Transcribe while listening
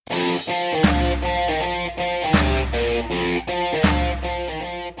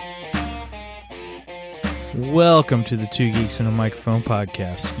Welcome to the Two Geeks and a Microphone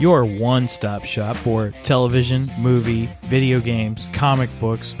podcast, your one-stop shop for television, movie, video games, comic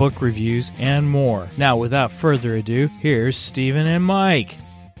books, book reviews, and more. Now, without further ado, here's Steven and Mike.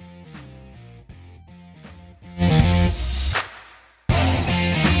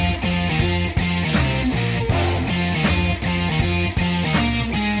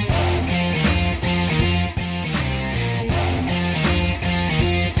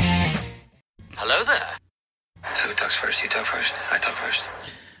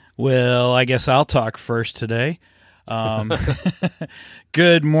 Well, I guess I'll talk first today.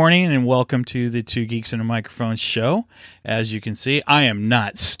 Good morning and welcome to the Two Geeks and a Microphone show. As you can see, I am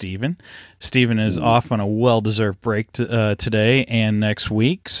not Steven. Steven is off on a well-deserved break today and next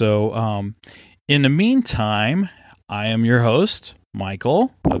week. So in the meantime, I am your host,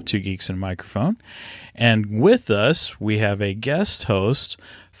 Michael of Two Geeks and a Microphone. And with us, we have a guest host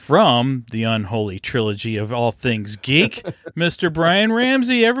from the unholy trilogy of all things geek, Mr. Brian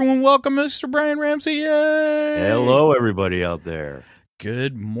Ramsey. Everyone welcome Mr. Brian Ramsey. Yay! Hello, everybody out there.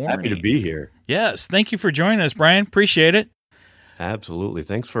 Good morning. Happy to be here. Yes, thank you for joining us, Brian. Appreciate it. Absolutely.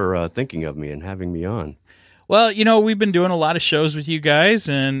 Thanks for thinking of me and having me on. Well, you know, we've been doing a lot of shows with you guys,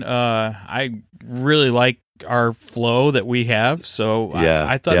 and I really like our flow that we have, so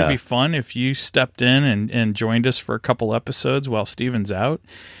I thought it'd be fun if you stepped in and joined us for a couple episodes while Steven's out.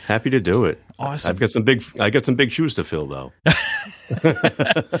 Happy to do it. Awesome. I got some big shoes to fill, though.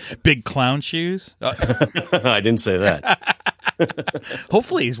 Big clown shoes? I didn't say that.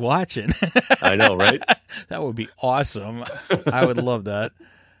 Hopefully he's watching. I know, right? That would be awesome. I would love that.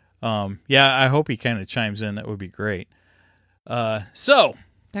 Yeah, I hope he kind of chimes in. That would be great. So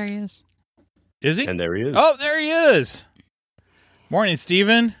there he is. Is he? And there he is. Oh, there he is. Morning,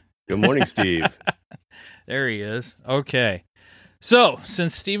 Steven. Good morning, Steve. There he is. Okay. So,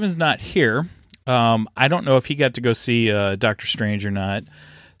 since Steven's not here, I don't know if he got to go see Doctor Strange or not.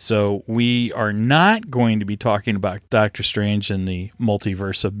 So, we are not going to be talking about Doctor Strange and the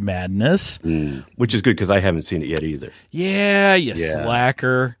Multiverse of Madness. Which is good because I haven't seen it yet either. Yeah, you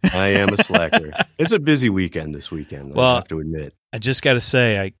slacker. I am a slacker. It's a busy weekend this weekend, I have to admit. I just got to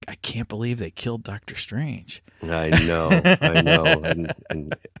say, I can't believe they killed Doctor Strange. I know.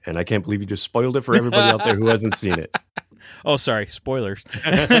 And I can't believe you just spoiled it for everybody out there who hasn't seen it. Oh, sorry. Spoilers.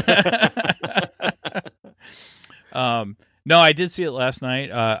 No, I did see it last night.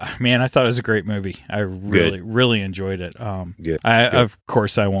 Man, I thought it was a great movie. I really enjoyed it. Good. Of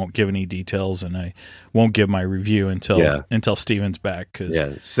course, I won't give any details, and I won't give my review until Steven's back.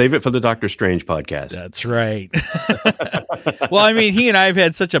 Save it for the Doctor Strange podcast. That's right. Well, I mean, he and I have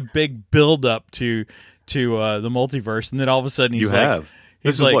had such a big build-up to the multiverse, and then all of a sudden he's like...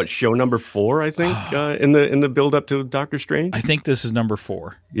 This is what, show number 4, I think, in the build-up to Doctor Strange? I think this is number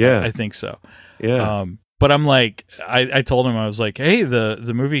 4. Yeah. I think so. Yeah. But I'm like, I told him, I was like, hey,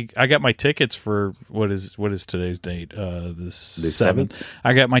 the movie, I got my tickets for, what is today's date? The 7th?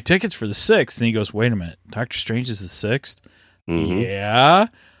 I got my tickets for the 6th. And he goes, wait a minute, Doctor Strange is the 6th? Mm-hmm. Yeah?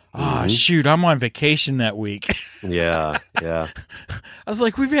 Shoot, I'm on vacation that week. Yeah. I was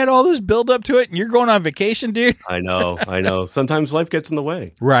like, we've had all this build up to it, and you're going on vacation, dude? I know. Sometimes life gets in the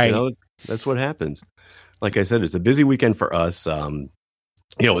way. Right. You know, that's what happens. Like I said, it's a busy weekend for us.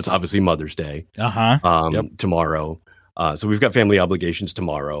 It's obviously Mother's Day tomorrow. So we've got family obligations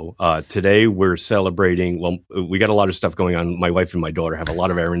tomorrow. Today we're celebrating. Well, we got a lot of stuff going on. My wife and my daughter have a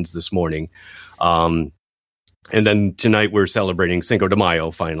lot of errands this morning. And then tonight we're celebrating Cinco de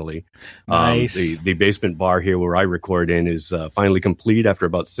Mayo, finally. Nice. The basement bar here where I record in is finally complete after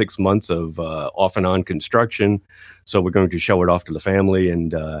about 6 months of off and on construction. So we're going to show it off to the family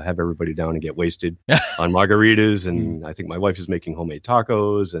and have everybody down and get wasted on margaritas. And I think my wife is making homemade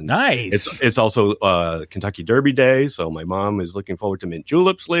tacos. And nice. It's also Kentucky Derby Day. So my mom is looking forward to mint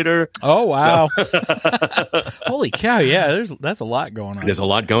juleps later. Oh, wow. So holy cow. Yeah, that's a lot going on. There's a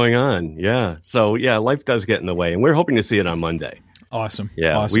lot going on. Yeah. So, life does get in the way. And we're hoping to see it on Monday. Awesome.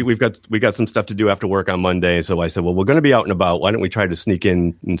 Yeah, awesome. we got some stuff to do after work on Monday. So I said, well, we're going to be out and about. Why don't we try to sneak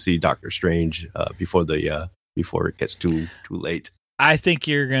in and see Doctor Strange before it gets too late? I think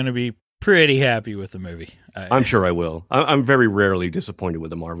you're going to be pretty happy with the movie. I'm sure I will. I'm very rarely disappointed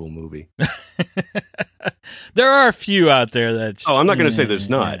with a Marvel movie. There are a few out there that. Oh, I'm not going to say there's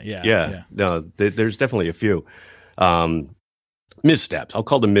not. Yeah. No, there's definitely a few. Missteps. I'll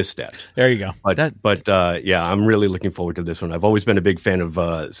call them missteps. There you go. But I'm really looking forward to this one. I've always been a big fan of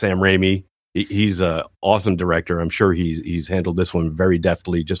Sam Raimi. He's an awesome director. I'm sure he's handled this one very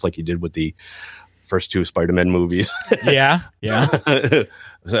deftly, just like he did with the first 2 Spider-Man movies. Yeah.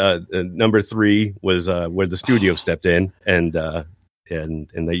 Number 3 was where the studio stepped in, and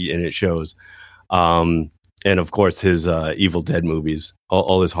it shows. And of course, his Evil Dead movies,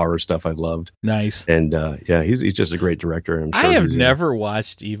 all his horror stuff I've loved. Nice. And he's just a great director. I'm sure I have never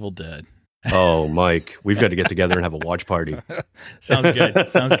watched Evil Dead. Oh, Mike, we've got to get together and have a watch party. Sounds good.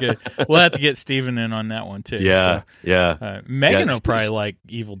 Sounds good. We'll have to get Steven in on that one too. Yeah, so. Megan will probably like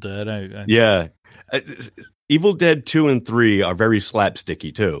Evil Dead. Yeah. Evil Dead 2 and 3 are very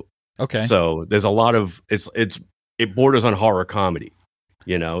slapsticky too. Okay. So there's a lot of it borders on horror comedy.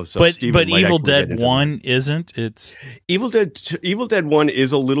 So but Evil Dead 1 isn't. It's Evil Dead 1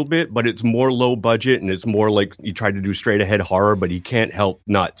 is a little bit, but it's more low budget and it's more like you try to do straight ahead horror, but he can't help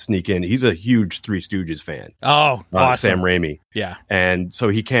not sneak in. He's a huge Three Stooges fan. Oh, awesome. Sam Raimi. Yeah. And so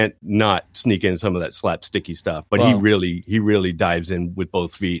he can't not sneak in some of that slapsticky stuff, but he really dives in with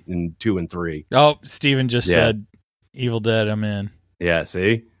both feet in 2 and 3. Oh, Steven just said Evil Dead, I'm in. Yeah,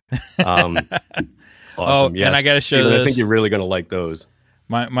 see? Awesome. And I got to show Steven, this. I think you're really going to like those.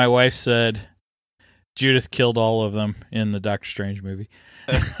 My wife said Judith killed all of them in the Doctor Strange movie.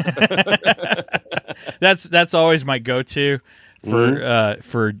 That's always my go-to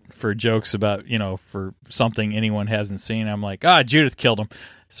for jokes about, for something anyone hasn't seen. I'm like, Judith killed them.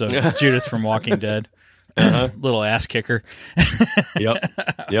 So Judith from Walking Dead. Little ass kicker.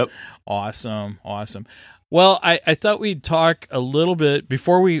 Yep. Awesome. Well, I thought we'd talk a little bit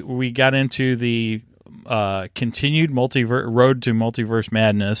before we got into the continued road to multiverse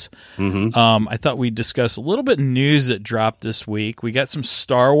madness. I thought we'd discuss a little bit of news that dropped this week. We got some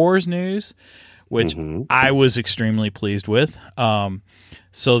Star Wars news, which I was extremely pleased with.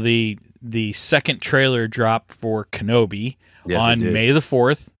 So the second trailer dropped for Kenobi on May the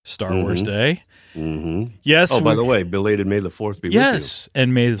 4th, Star Wars Day. Yes. Oh, by the way, belated May the 4th be with you. Yes,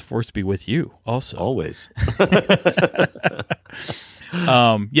 and May the 4th be with you also. Always.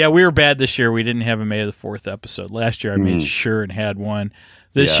 We were bad this year. We didn't have a May the 4th episode. Last year I made sure and had one.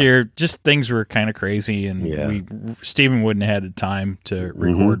 This year, just things were kind of crazy, and Steven wouldn't have had the time to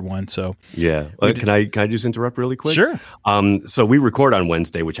record one. So can I just interrupt really quick? Sure. So we record on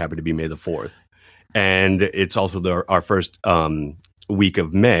Wednesday, which happened to be May the 4th, and it's also our first week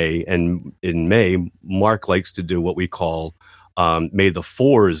of May. And in May, Mark likes to do what we call May the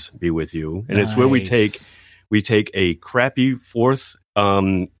Fours be with you, and it's where we take a crappy fourth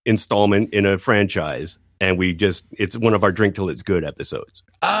installment in a franchise, and it's one of our drink till it's good episodes.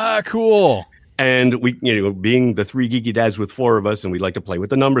 Cool. And we, being the three geeky dads with four of us, and we like to play with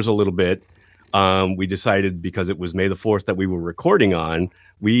the numbers a little bit, we decided, because it was May the 4th that we were recording on,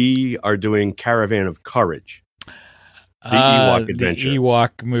 we are doing Caravan of Courage, the Ewok adventure. The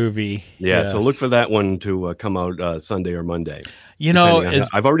Ewok movie. Yeah, yes. So look for that one to come out Sunday or Monday.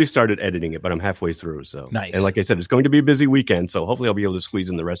 I've already started editing it, but I'm halfway through. So nice. And like I said, it's going to be a busy weekend, so hopefully I'll be able to squeeze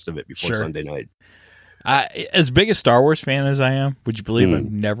in the rest of it before Sunday night. As big a Star Wars fan as I am, would you believe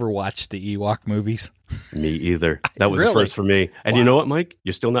I've never watched the Ewok movies? Me either. That was the first for me. And you know what, Mike?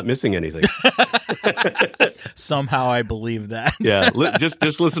 You're still not missing anything. Somehow I believe that. Yeah,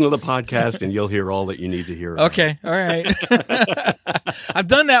 just listen to the podcast and you'll hear all that you need to hear. Okay, all right. I've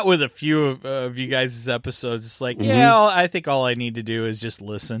done that with a few of you guys' episodes. It's like, I think all I need to do is just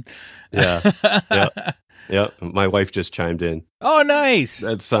listen. Yeah, my wife just chimed in. Oh, nice.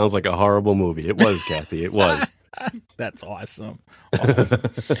 That sounds like a horrible movie. It was, Kathy. It was. That's awesome.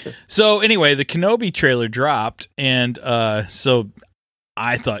 So anyway, the Kenobi trailer dropped, and so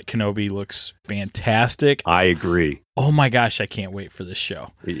I thought Kenobi looks fantastic. I agree. Oh my gosh, I can't wait for this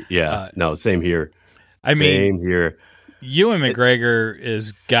show. Yeah, no, same here. Same here. Ewan McGregor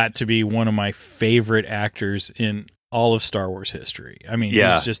has got to be one of my favorite actors in all of Star Wars history. I mean,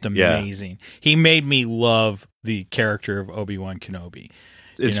 he's just amazing. He made me love the character of Obi-Wan Kenobi.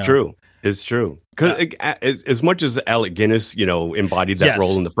 It's true. It's true. Because as much as Alec Guinness, embodied that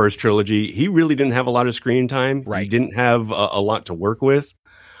role in the first trilogy, he really didn't have a lot of screen time. Right. He didn't have a lot to work with.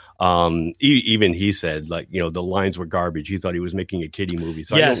 Even he said, the lines were garbage. He thought he was making a kiddie movie.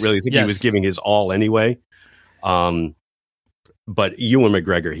 So I don't really think he was giving his all anyway. But Ewan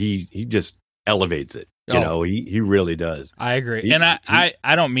McGregor, he just elevates it. He really does. I agree.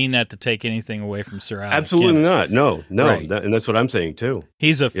 I don't mean that to take anything away from Sir Alec Absolutely Guinness. not. No. Right. And that's what I'm saying, too.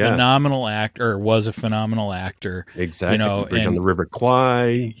 He's a phenomenal actor, or was a phenomenal actor. Exactly. Bridge on the River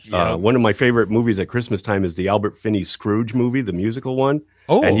Kwai. One of my favorite movies at Christmas time is the Albert Finney Scrooge movie, the musical one.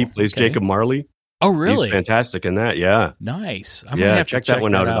 Oh, and he plays Jacob Marley. Oh, really? He's fantastic in that, yeah. Nice. I'm gonna have check to that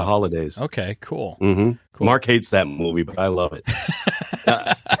one out at the holidays. Okay, cool. Mm-hmm. Cool. Mark hates that movie, but I love it.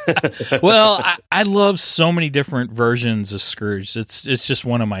 Well, I love so many different versions of Scrooge. It's just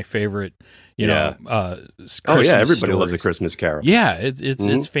one of my favorite, Christmas everybody stories. loves A Christmas Carol. Yeah,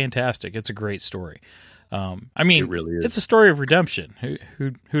 it's fantastic. It's a great story. I mean, it really is. It's a story of redemption.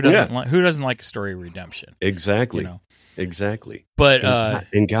 Who doesn't like a story of redemption? Exactly. Exactly. But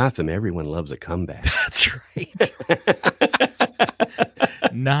in Gotham, everyone loves a comeback. That's right.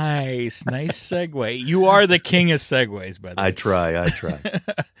 Nice segue. You are the king of segues, by the way. I try.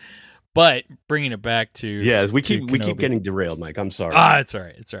 But bringing it back to we keep getting derailed, Mike. I'm sorry. It's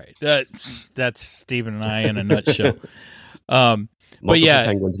all right. That's Stephen and I in a nutshell. Multiple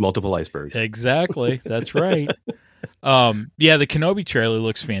penguins, multiple icebergs. Exactly. That's right. The Kenobi trailer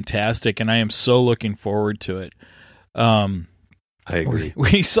looks fantastic, and I am so looking forward to it. I agree.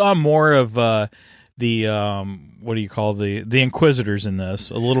 We saw more of the what do you call the Inquisitors in this?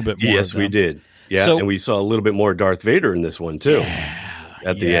 A little bit more. Yes, we did. Yeah, and we saw a little bit more Darth Vader in this one too.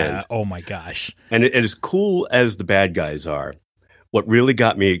 At the end. Oh my gosh. And as cool as the bad guys are, what really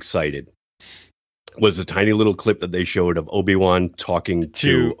got me excited was a tiny little clip that they showed of Obi-Wan talking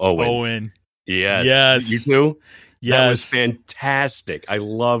to Owen. Yes. You too? Yes. That was fantastic. I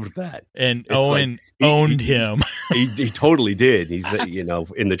loved that. And it's Owen owned him. He totally did. He's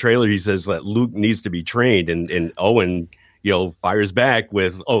in the trailer he says that Luke needs to be trained, and Owen fires back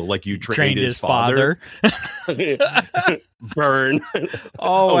with, like you trained his father. Burn.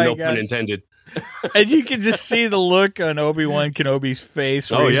 No pun intended. And you can just see the look on Obi-Wan Kenobi's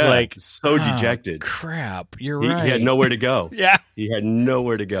face where he's like, so dejected. Crap, you're right. He had nowhere to go. Yeah. He had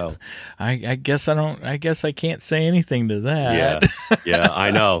nowhere to go. I guess I can't say anything to that. Yeah,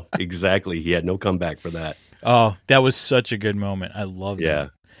 I know. Exactly. He had no comeback for that. Oh, that was such a good moment. I loved it.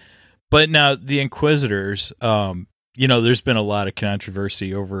 But now the Inquisitors, there's been a lot of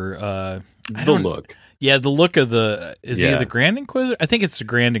controversy over the look. Yeah, the look of he the Grand Inquisitor? I think it's the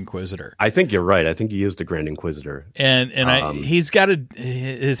Grand Inquisitor. I think you're right. I think he is the Grand Inquisitor. And he's got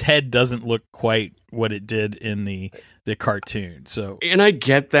his head doesn't look quite what it did in the cartoon. So, and I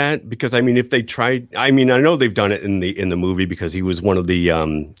get that because if they tried, I know they've done it in the movie because he was one of the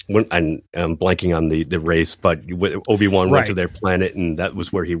I'm blanking on the race, but Obi-Wan went to their planet and that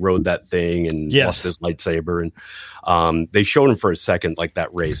was where he rode that thing and lost his lightsaber, and they showed him for a second like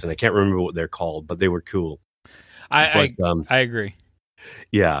that race, and I can't remember what they're called, but they were cool. I agree.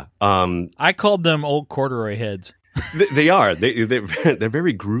 Yeah. I called them old corduroy heads. They are. They're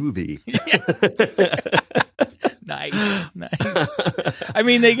very groovy. Nice.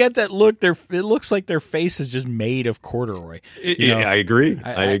 They get that look. It looks like their face is just made of corduroy. I agree.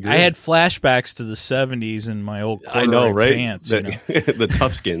 I agree. I had flashbacks to the 70s in my old corduroy pants. The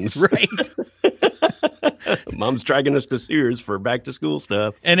tough skins. Right. Mom's dragging us to Sears for back to school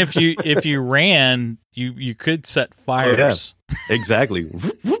stuff. And if you ran, you could set fires. Oh, yeah. Exactly.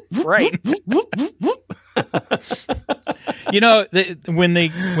 Right. When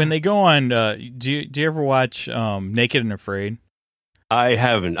they go on, do you ever watch Naked and Afraid? I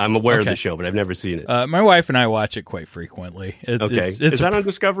haven't. I'm aware of the show, but I've never seen it. My wife and I watch it quite frequently. Is that on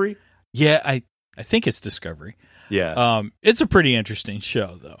Discovery? Yeah, I think it's Discovery. Yeah. It's a pretty interesting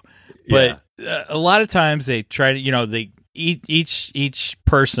show though. But a lot of times they try to, each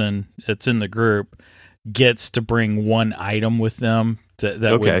person that's in the group gets to bring one item with them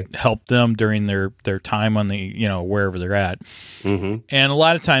that would help them during their time on the, wherever they're at. Mm-hmm. And a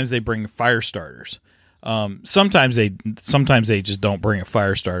lot of times they bring fire starters. Sometimes they just don't bring a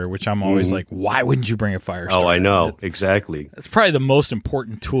fire starter, which I'm always like, why wouldn't you bring a fire starter? Oh, I know. Exactly. That's probably the most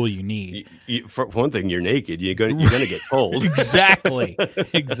important tool you need. For one thing, you're naked. You're gonna get cold. Exactly.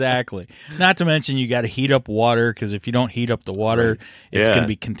 Not to mention you got to heat up water, because if you don't heat up the water, it's going to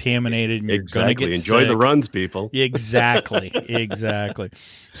be contaminated and you're going to get Enjoy sick. The runs, people. Exactly.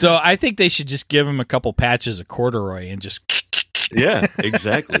 So I think they should just give them a couple patches of corduroy and just... Yeah,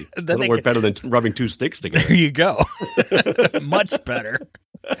 exactly. That'll work better than rubbing two sticks together. There you go. Much better.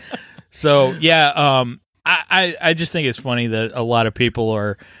 So, I just think it's funny that a lot of people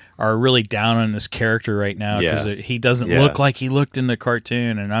are really down on this character right now because he doesn't look like he looked in the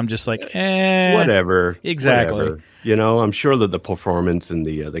cartoon, and I'm just like, whatever. Exactly. Whatever. I'm sure that the performance and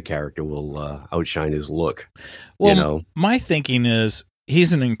the character will outshine his look. Well, my thinking is,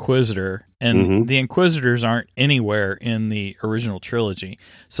 he's an Inquisitor, and the Inquisitors aren't anywhere in the original trilogy.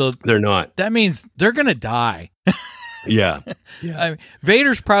 So they're not. That means they're going to die. Yeah.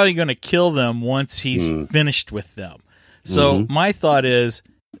 Vader's probably going to kill them once he's finished with them. So my thought is,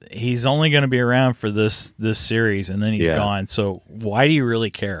 he's only going to be around for this series, and then he's gone. So why do you really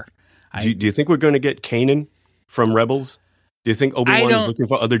care? Do you think we're going to get Kanan from Rebels? Do you think Obi-Wan is looking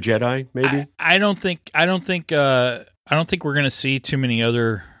for other Jedi? Maybe. I don't think we're going to see too many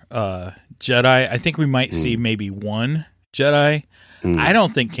other Jedi. I think we might see maybe one Jedi. I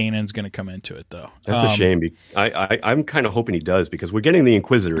don't think Kanan's going to come into it, though. That's a shame. I'm kind of hoping he does, because we're getting the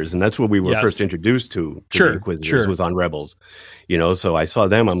Inquisitors, and that's what we were first introduced to the Inquisitors was on Rebels. So I saw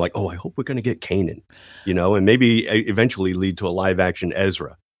them. I'm like, oh, I hope we're going to get Kanan, and maybe eventually lead to a live action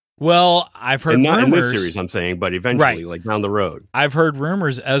Ezra. Well, I've heard not rumors, in this series, I'm saying, but eventually, like down the road. I've heard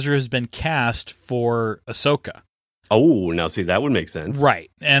rumors Ezra has been cast for Ahsoka. Oh, now see, that would make sense.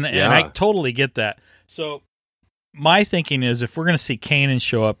 Right. And I totally get that. So my thinking is if we're going to see Kanan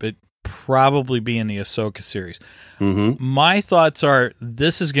show up, it'd probably be in the Ahsoka series. Mm-hmm. My thoughts are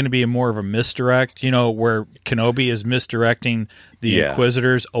this is going to be more of a misdirect, where Kenobi is misdirecting the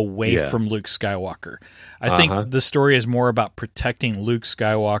Inquisitors away from Luke Skywalker. I think the story is more about protecting Luke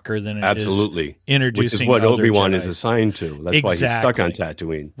Skywalker than it is introducing which is what Obi-Wan is assigned to. That's why he's stuck on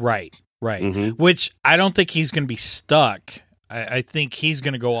Tatooine. Right. Which I don't think he's going to be stuck. I think he's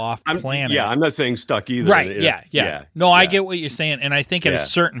going to go off planet. Yeah, I'm not saying stuck either. Right, yeah. No, I get what you're saying. And I think at a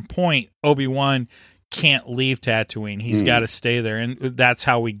certain point, Obi-Wan can't leave Tatooine. He's got to stay there. And that's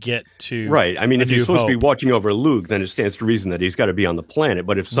how we get to Right. I mean, if he's supposed to be watching over Luke, then it stands to reason that he's got to be on the planet.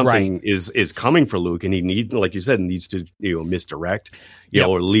 But if something is coming for Luke and he needs, like you said, needs to misdirect,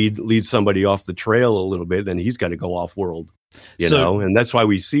 or lead somebody off the trail a little bit, then he's got to go off world. And that's why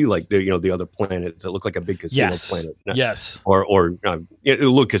we see the other planets that look like a big casino planet. Yes. Or it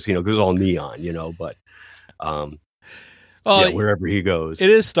look casino because it's all neon, but wherever he goes. It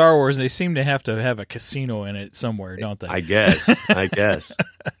is Star Wars, and they seem to have a casino in it somewhere, don't they? I guess.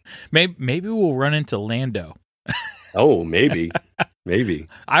 Maybe we'll run into Lando. Oh, maybe.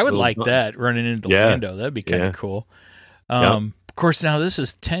 I would like that, running into Lando. That'd be kind of cool. Of course, now this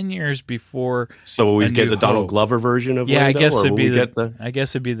is 10 years before. So we get the Donald Glover version of Lando? I guess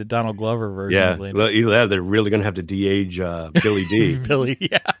it'd be the Donald Glover version of Lando. Yeah, they're really going to have to de-age Billy D. Billy,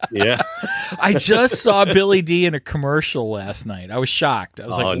 yeah. I just saw Billy D in a commercial last night. I was shocked. I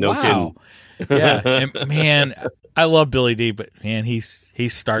was like, no wow. Kidding. Yeah, and man, I love Billy D, but man, he's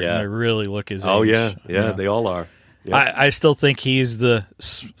starting to really look his age. Oh yeah, they all are. Yep. I still think he's the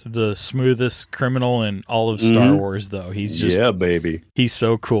smoothest criminal in all of Star Wars, though. He's just baby. He's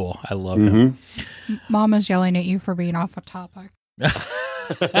so cool. I love him. Mama's yelling at you for being off a topic.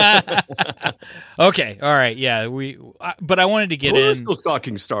 Okay, all right, yeah. But I wanted to get in. We're still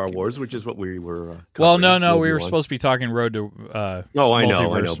talking Star Wars, which is what we were. Well, no, we were supposed to be talking Road to. I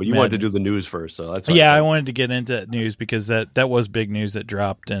know, but you wanted to do the news first, so that's. I wanted to get into news because that was big news that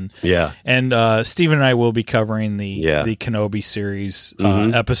dropped, and Stephen and I will be covering the Kenobi series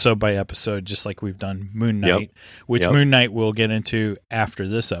episode by episode, just like we've done Moon Knight, which Moon Knight we'll get into after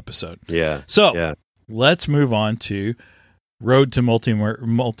this episode. Yeah. So let's move on to Road to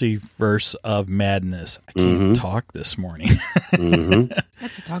Multiverse of Madness. I can't talk this morning.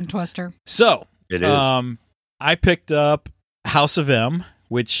 That's a tongue twister. So, it is. I picked up House of M,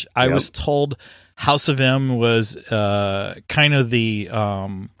 which I was told House of M was kind of the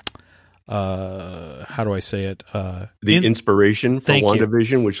how do I say it? The inspiration for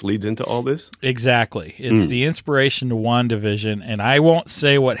WandaVision, which leads into all this? Exactly. It's the inspiration to WandaVision, and I won't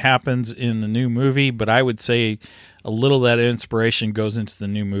say what happens in the new movie, but I would say a little of that inspiration goes into the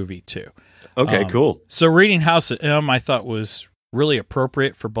new movie, too. Okay, cool. So reading House of M, I thought was really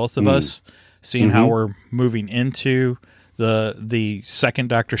appropriate for both of us, seeing how we're moving into the second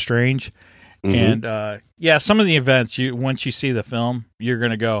Doctor Strange. And some of the events, once you see the film, you're going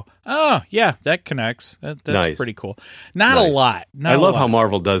to go, oh, yeah, that connects. That's pretty cool. Not a lot. I love how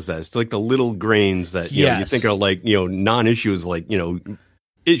Marvel does that. It's like the little grains that you think are like, non-issues, like,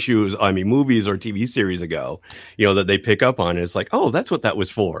 issues, movies or TV series ago, that they pick up on. It's like, oh, that's what that was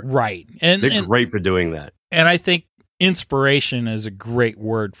for. Right. And they're great for doing that. And I think inspiration is a great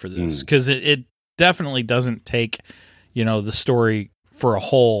word for this because it definitely doesn't take, the story for a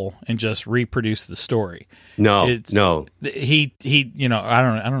whole and just reproduce the story. No. He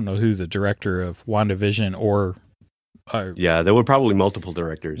I don't know who the director of WandaVision or there were probably multiple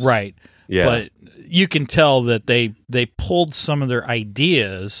directors. Right. Yeah. But you can tell that they pulled some of their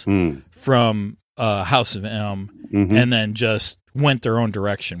ideas from House of M and then just went their own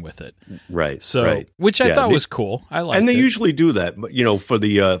direction with it. Right. So, which I thought was cool. I liked it. And they usually do that, but for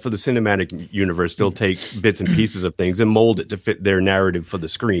the cinematic universe, they'll take bits and pieces of things and mold it to fit their narrative for the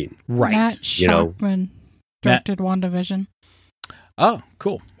screen. Right. Matt Shakman directed WandaVision. Oh,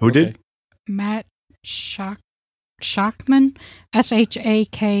 cool. Who did? Matt Shakman, Shakman.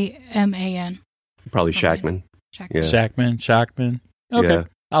 Probably Shakman. Shakman. Okay,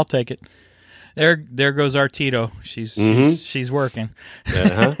 I'll take it. There goes Artito. She's working.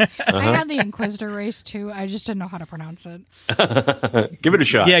 I had the Inquisitor race too. I just didn't know how to pronounce it. Give it a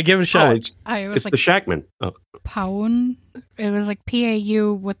shot. Yeah, give it a shot. It's like the Shackman. Oh. Paun. It was like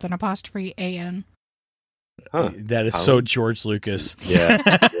P-A-U with an apostrophe A-N. Huh. That is so George Lucas.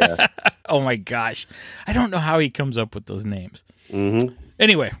 Yeah. Oh my gosh, I don't know how he comes up with those names. Mm-hmm.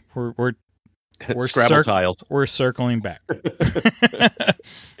 Anyway, we're Scrabble tiles. We're circling back.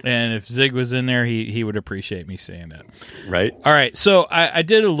 And if Zig was in there, he would appreciate me saying that. Right. All right. So I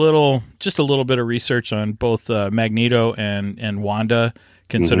did a little bit of research on both Magneto and Wanda,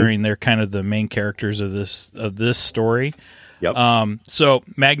 considering they're kind of the main characters of this story. Yep. So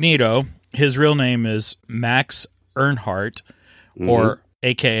Magneto, his real name is Max Earnhardt, or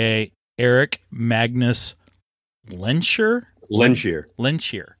AKA Eric Magnus Lensher.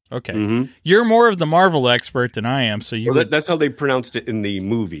 Okay. Mm-hmm. You're more of the Marvel expert than I am, so that's how they pronounced it in the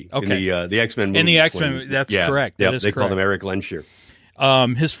movie. Okay. In the X-Men movie. In the X-Men, that's correct. Yeah, they called him Eric Lensher.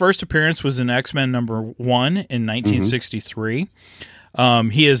 His first appearance was in X-Men #1 in 1963.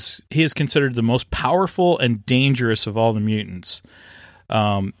 He is considered the most powerful and dangerous of all the mutants.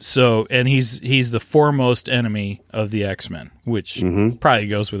 And he's the foremost enemy of the X-Men, which probably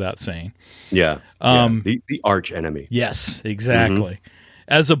goes without saying. Yeah. The arch enemy. Yes, exactly. Mm-hmm.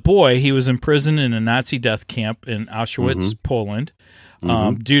 As a boy, he was imprisoned in a Nazi death camp in Auschwitz, Poland.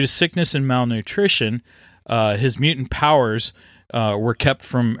 Due to sickness and malnutrition, his mutant powers were kept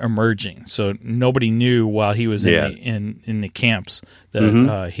from emerging. So nobody knew while he was in the camps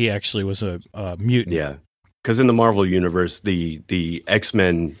that he actually was a mutant. Yeah. Because in the Marvel universe, the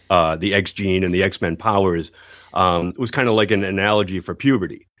X-Men, the X-gene and the X-Men powers was kind of like an analogy for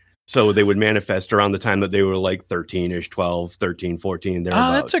puberty. So they would manifest around the time that they were like 13-ish, 12, 13, 14.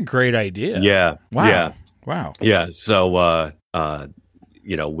 Oh, that's a great idea. Yeah. Wow. Yeah. Wow. Yeah. So,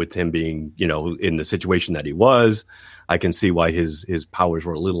 with him being, in the situation that he was, I can see why his powers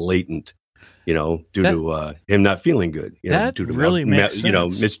were a little latent, due to him not feeling good. That due to really makes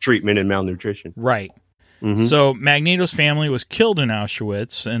sense. Mistreatment and malnutrition. Right. Mm-hmm. So Magneto's family was killed in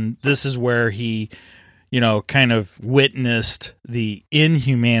Auschwitz, and this is where he kind of witnessed the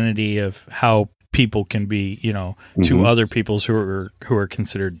inhumanity of how people can be, to other peoples who are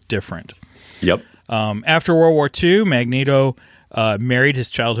considered different. Yep. After World War II, Magneto married his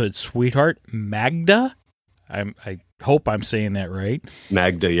childhood sweetheart, Magda. I hope I'm saying that right.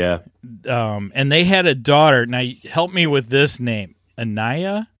 Magda, yeah. And they had a daughter. Now, help me with this name.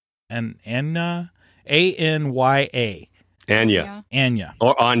 Anaya and Anna, A-N-Y-A. Anya.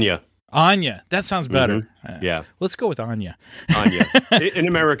 Or Anya. Anya. That sounds better. Yeah. Let's go with Anya. Anya. In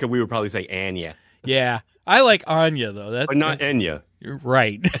America, we would probably say Anya. Yeah. I like Anya, though. But not Enya. You're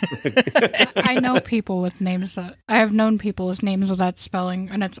right. I know people with names I have known people with names of that spelling,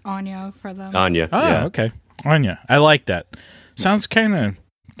 and it's Anya for them. Anya. Oh, yeah. Okay. Anya. I like that. Sounds kind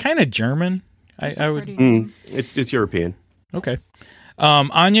of German. I would. It's European. Okay.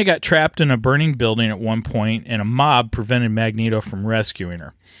 Anya got trapped in a burning building at one point, and a mob prevented Magneto from rescuing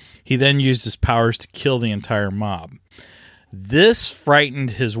her. He then used his powers to kill the entire mob. This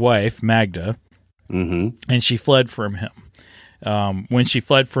frightened his wife, Magda, and she fled from him. When she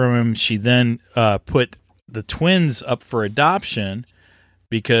fled from him, she then put the twins up for adoption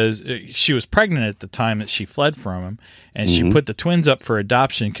because she was pregnant at the time that she fled from him, and she put the twins up for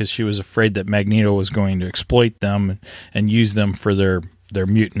adoption because she was afraid that Magneto was going to exploit them and use them for their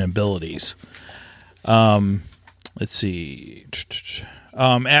mutant abilities. Let's see.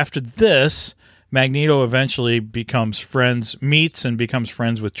 After this, Magneto eventually meets and becomes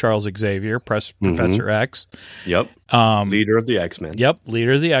friends with Charles Xavier, Professor X. Yep. Leader of the X-Men. Yep,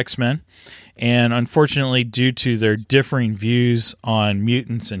 leader of the X-Men. And unfortunately, due to their differing views on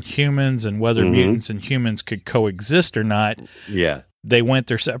mutants and humans and whether mutants and humans could coexist or not, they went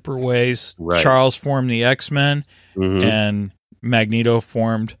their separate ways. Right. Charles formed the X-Men, and Magneto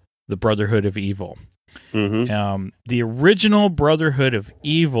formed the Brotherhood of Evil. The original Brotherhood of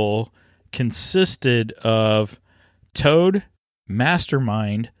Evil consisted of Toad,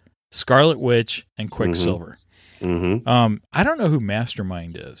 Mastermind, Scarlet Witch, and Quicksilver. I don't know who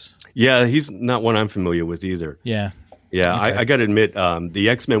Mastermind is. Yeah, he's not one I'm familiar with either. Yeah. Okay. I got to admit, the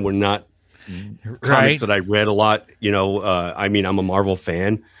X-Men were not comics that I read a lot. I'm a Marvel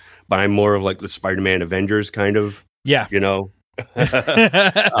fan, but I'm more of like the Spider-Man Avengers kind of. Yeah. Kind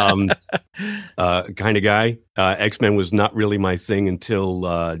of guy. X-Men was not really my thing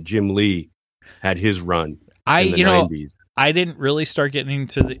until Jim Lee had his run in the 90s. I didn't really start getting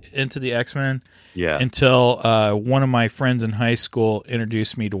into the X-Men until one of my friends in high school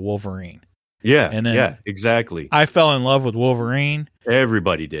introduced me to Wolverine. Yeah, and then exactly. I fell in love with Wolverine,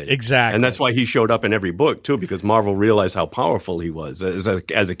 Everybody did. Exactly. And that's why he showed up in every book, too, because Marvel realized how powerful he was as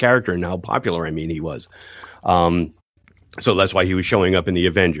a character and how popular, he was. So that's why he was showing up in the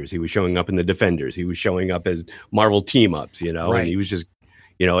Avengers. He was showing up in the Defenders. He was showing up as Marvel team-ups, right. And he was just,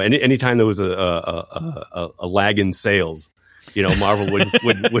 anytime there was a lag in sales, Marvel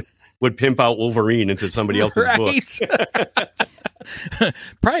would pimp out Wolverine into somebody else's book.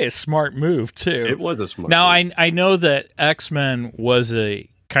 Probably a smart move too. It was a smart move. I know that X-Men was a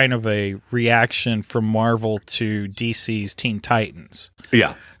kind of a reaction from Marvel to DC's Teen Titans.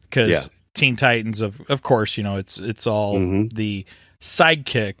 Yeah. Because Teen Titans, of course, it's all the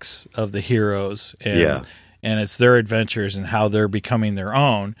sidekicks of the heroes and it's their adventures and how they're becoming their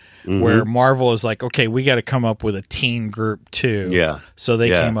own, where Marvel is like, okay, we got to come up with a teen group too. Yeah. So they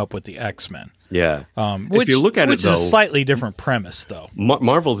came up with the X-Men. Yeah. Which, if you look at which it, though, is a slightly different premise, though.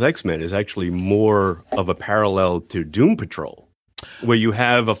 Marvel's X-Men is actually more of a parallel to Doom Patrol, where you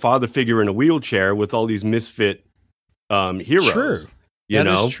have a father figure in a wheelchair with all these misfit heroes. True. That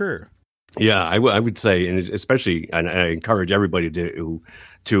is true. Yeah, I would say, and especially, and I encourage everybody to,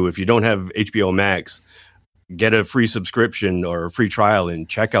 if you don't have HBO Max, get a free subscription or a free trial and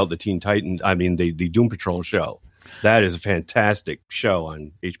check out the Teen Titans. The Doom Patrol show. That is a fantastic show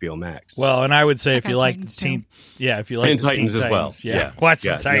on HBO Max. Well, and I would say if you like the Teen, if you like the Titans Teen as well, watch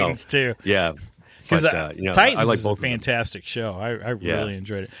the Titans too. Yeah, because Titans I like both is a fantastic show. I really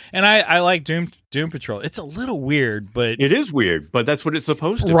enjoyed it, and I like Doom Patrol. It's a little weird, but it is weird, but that's what it's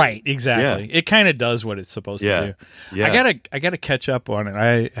supposed to. Right, exactly. Yeah. It kind of does what it's supposed to do. Yeah. I gotta catch up on it.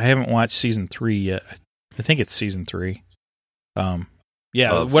 I haven't watched season 3 yet. I think it's season 3.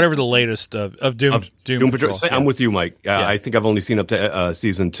 Whatever the latest of Doom Patrol. I'm with you, Mike. I think I've only seen up to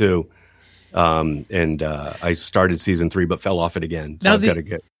season 2, and I started season 3 but fell off it again. So now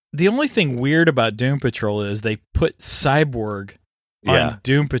the only thing weird about Doom Patrol is they put Cyborg on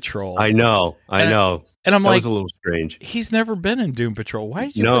Doom Patrol. I know. And I'm that was a little strange. He's never been in Doom Patrol. Why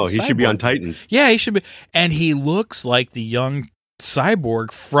did you? No, put he Cyborg? Should be on Titans. Yeah, he should be, and he looks like the young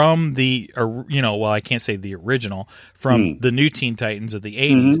Cyborg from the, I can't say the original, from the new Teen Titans of the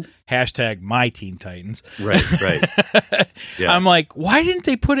 80s, hashtag my Teen Titans. Right. Yeah. I'm like, why didn't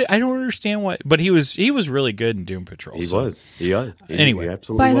they put it? I don't understand why, but he was really good in Doom Patrol. He was. Anyway. He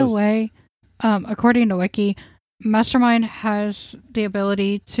absolutely By was. the way, according to Wiki, Mastermind has the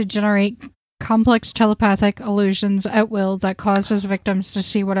ability to generate complex telepathic illusions at will that cause his victims to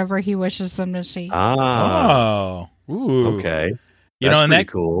see whatever he wishes them to see. Oh. Ooh. Okay. And that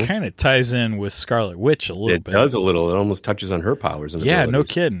cool. kind of ties in with Scarlet Witch a little bit. It does a little. It almost touches on her powers. And abilities. No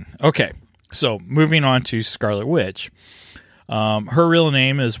kidding. Okay, so moving on to Scarlet Witch. Her real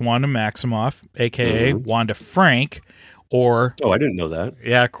name is Wanda Maximoff, a.k.a. Wanda Frank, or... Oh, I didn't know that.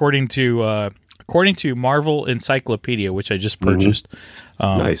 Yeah, according to Marvel Encyclopedia, which I just purchased.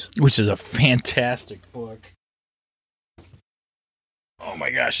 Nice. Which is a fantastic book. Oh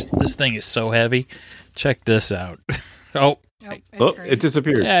my gosh, this thing is so heavy. Check this out. It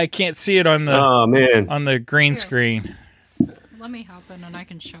disappeared. Yeah, I can't see it on the on the green screen. Let me hop in and I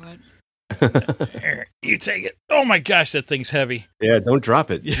can show it. Here, you take it. Oh my gosh, that thing's heavy. Yeah, don't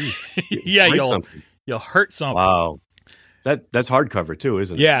drop it. You'll hurt something. Wow, that's hardcover too,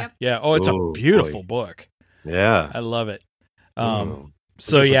 isn't it? Yeah. Oh, it's a beautiful book. Yeah, I love it.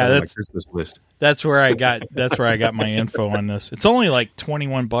 So that's my Christmas list. That's where I got my info on this. It's only like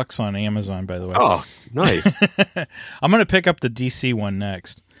 $21 on Amazon, by the way. Oh, nice. I'm going to pick up the DC one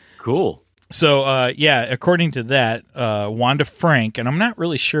next. Cool. So, according to that, Wanda Frank, and I'm not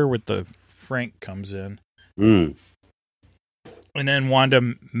really sure what the Frank comes in. And then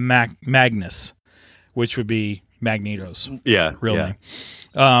Wanda Magnus, which would be Magneto's real name.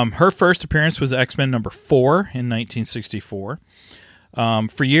 Her first appearance was X-Men number 4 in 1964.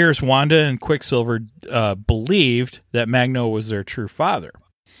 For years, Wanda and Quicksilver believed that Magneto was their true father.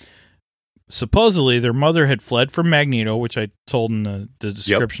 Supposedly, their mother had fled from Magneto, which I told in the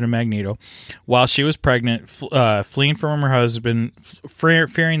description of Magneto, while she was pregnant, fleeing from her husband,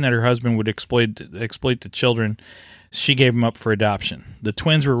 fearing that her husband would exploit the children. She gave them up for adoption. The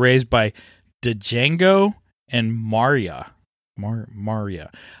twins were raised by Django and Maria. Maria.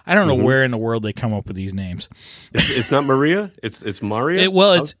 I don't know where in the world they come up with these names. It's not Maria. It's Maria.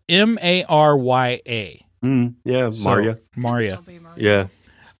 It's Marya. Yeah, Maria. Yeah.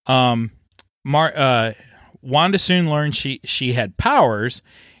 Wanda soon learned she had powers,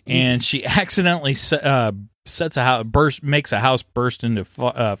 and she accidentally makes a house burst into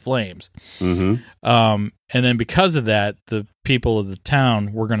flames. And then because of that, the people of the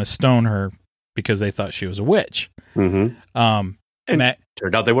town were going to stone her because they thought she was a witch. And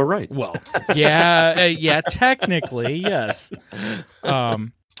turned out they were right. Well, yeah, technically, yes.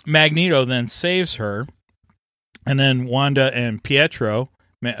 Magneto then saves her, and then Wanda and Pietro,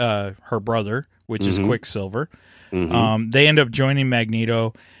 her brother, which is Quicksilver, they end up joining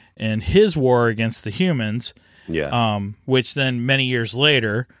Magneto in his war against the humans. Yeah. Which then many years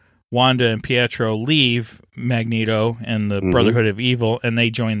later, Wanda and Pietro leave Magneto and the Brotherhood of Evil, and they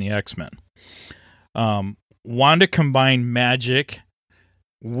join the X-Men. Wanda combined magic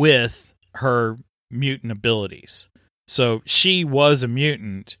with her mutant abilities. So she was a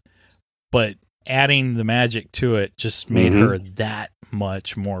mutant, but adding the magic to it just made her that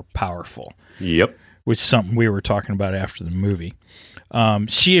much more powerful. Yep. Which is something we were talking about after the movie.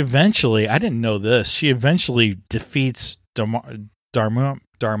 She eventually, I didn't know this, she eventually defeats Dormammu.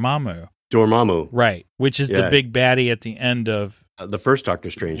 Right, which is the big baddie at the end of... the first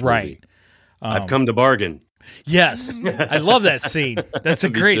Doctor Strange movie. Right. I've come to bargain. Yes, I love that scene. That's a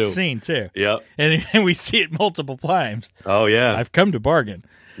great scene, too. Yep. And we see it multiple times. Oh, yeah. I've come to bargain.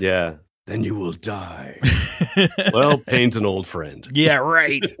 Yeah. Then you will die. Well, pain's an old friend. Yeah,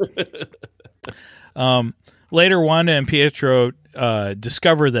 right. Later, Wanda and Pietro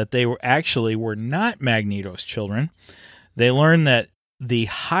discover that they were not Magneto's children. They learn that the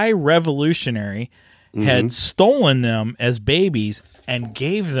High Revolutionary had stolen them as babies and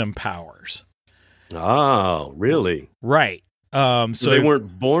gave them powers. Oh, really? Right. So they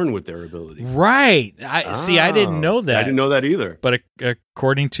weren't born with their abilities. Right. I didn't know that. I didn't know that either. But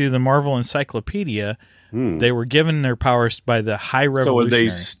according to the Marvel Encyclopedia, they were given their powers by the High Revolutionary.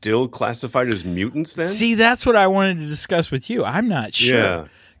 So are they still classified as mutants then? See, that's what I wanted to discuss with you. I'm not sure. Yeah.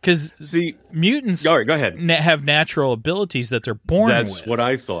 Because mutants all right, go ahead. Have natural abilities that they're born with. That's what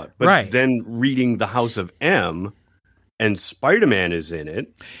I thought. But then reading the House of M, and Spider-Man is in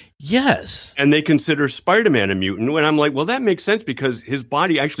it. Yes. And they consider Spider-Man a mutant. And I'm like, well, that makes sense because his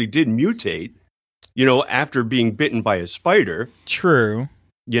body actually did mutate, after being bitten by a spider. True.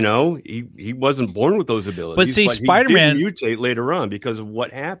 He wasn't born with those abilities. But see, Spider-Man he did mutate later on because of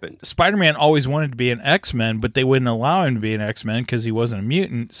what happened. Spider-Man always wanted to be an X-Men, but they wouldn't allow him to be an X-Men because he wasn't a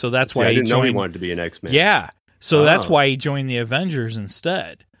mutant. So that's why I didn't know he wanted to be an X-Men. Yeah. So that's why he joined the Avengers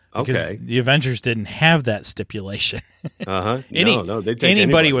instead. Because the Avengers didn't have that stipulation. No, they take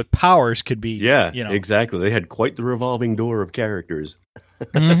anybody with powers could be. Yeah, exactly. They had quite the revolving door of characters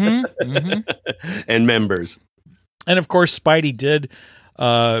and members. And of course, Spidey did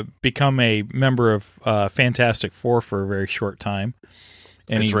become a member of Fantastic Four for a very short time.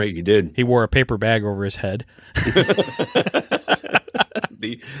 And That's right, he did. He wore a paper bag over his head.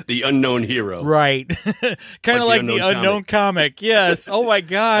 The unknown hero. Right. Kind of like the unknown comic. Yes. Oh my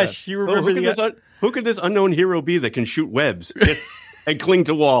gosh. You remember who could this unknown hero be that can shoot webs and cling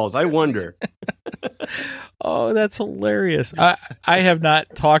to walls? I wonder. Oh, that's hilarious. I have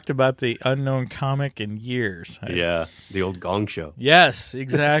not talked about the unknown comic in years. Yeah, the old Gong Show. Yes,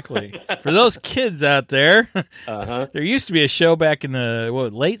 exactly. For those kids out there, there used to be a show back in the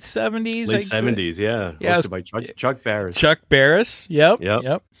late 70s? Late 70s, yeah. Hosted by Chuck Barris. Chuck Barris, yep.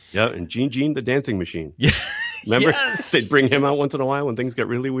 Yeah, and Gene the Dancing Machine. Yeah. Remember? Yes. They'd bring him out once in a while when things got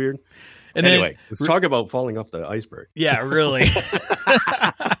really weird. And anyway, let's talk about falling off the iceberg. Yeah, really.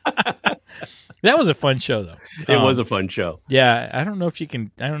 That was a fun show, though. It was a fun show. Yeah, I don't know if you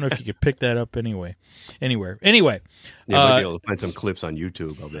could pick that up anywhere. Anyway, yeah, might be able to find some clips on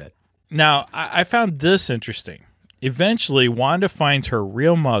YouTube. I'll bet. Now, I found this interesting. Eventually, Wanda finds her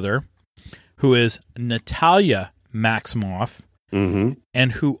real mother, who is Natalia Maximoff,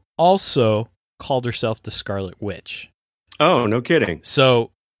 and who also called herself the Scarlet Witch. Oh, no kidding!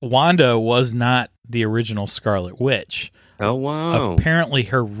 So Wanda was not the original Scarlet Witch. Oh, wow! Apparently,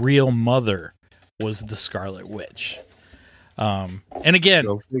 her real mother was the Scarlet Witch. And again,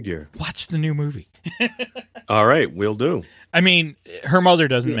 go figure. Watch the new movie. All right, we'll do. I mean, her mother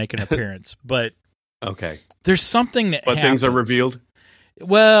doesn't make an appearance, but there's something that happens. Things are revealed.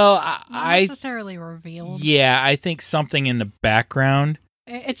 Well, not necessarily revealed. Yeah, I think something in the background.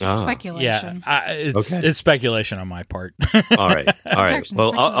 It's speculation. Yeah, it's speculation on my part. All right.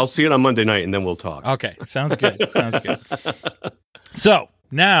 Well, I'll see it on Monday night, and then we'll talk. Okay, sounds good. So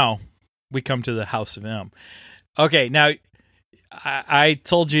now we come to the House of M. Okay, now I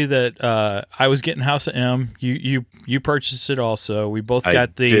told you that I was getting House of M. You purchased it also. We both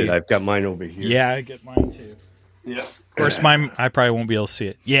got I've got mine over here. Yeah, I get mine too. Yeah. Of course, mine I probably won't be able to see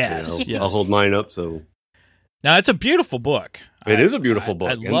it. Yes. I'll hold mine up. So now it's a beautiful book. It is a beautiful book.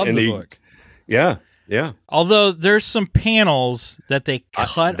 I love the book. Yeah. Although there's some panels that they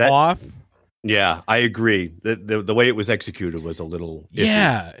cut off. Yeah, I agree. The way it was executed was a little iffy.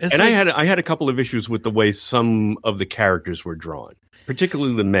 Yeah, and like, I had a couple of issues with the way some of the characters were drawn,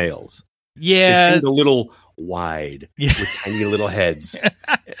 particularly the males. Yeah, they seemed a little wide with tiny little heads.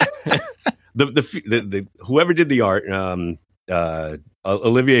 the whoever did the art,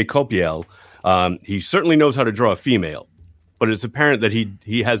 Olivier Coipel, he certainly knows how to draw a female. But it's apparent that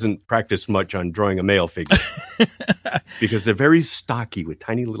he hasn't practiced much on drawing a male figure because they're very stocky with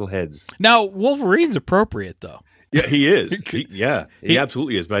tiny little heads. Now, Wolverine's appropriate, though. Yeah, he is. He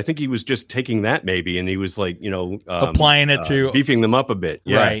absolutely is. But I think he was just taking that maybe, and he was like, applying it to beefing them up a bit.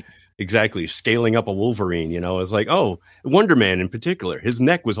 Yeah, right. Exactly. Scaling up a Wolverine, it's like, oh, Wonder Man in particular. His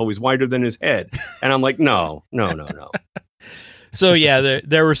neck was always wider than his head. And I'm like, no. So, yeah,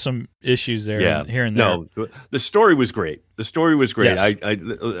 there were some issues there here and there. No, the story was great. Yes.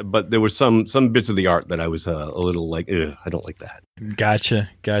 But there were some bits of the art that I was a little like, I don't like that. Gotcha.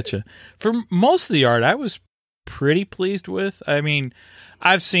 For most of the art, I was pretty pleased with. I mean,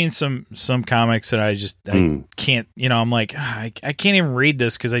 I've seen some comics that I can't, I'm like, I can't even read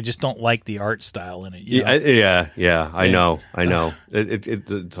this because I just don't like the art style in it. I know.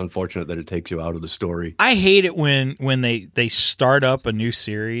 It's unfortunate that it takes you out of the story. I hate it when they start up a new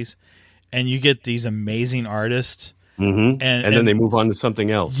series and you get these amazing artists. Mm-hmm. And then they move on to something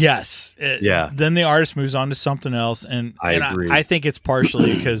else. Yes. Then the artist moves on to something else. And I agree. I think it's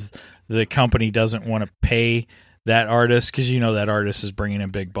partially because the company doesn't want to pay that artist because that artist is bringing in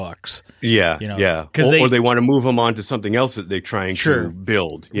big bucks. Yeah. Or they want to move him on to something else that they're trying to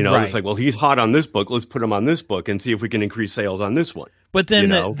build. Right. It's like, well, he's hot on this book. Let's put him on this book and see if we can increase sales on this one. But then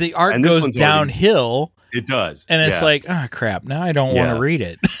the art goes downhill. It does. And it's like, oh, crap. Now I don't want to read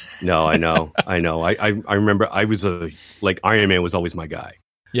it. No, I know. I remember I was Iron Man was always my guy.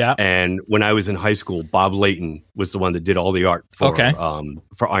 Yeah. And when I was in high school, Bob Layton was the one that did all the art for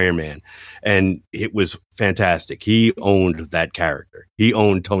Iron Man. And it was fantastic. He owned that character. He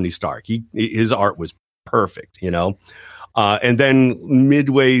owned Tony Stark. His art was perfect, And then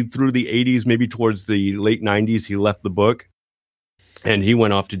midway through the 80s, maybe towards the late 90s, he left the book. And he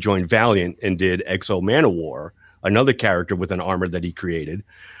went off to join Valiant and did X-O Manowar, another character with an armor that he created.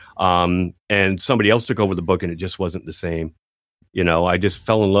 And somebody else took over the book, and it just wasn't the same. I just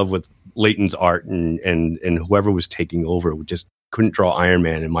fell in love with Layton's art, and whoever was taking over just couldn't draw Iron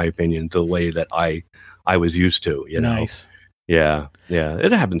Man, in my opinion, the way that I was used to. Nice. Yeah,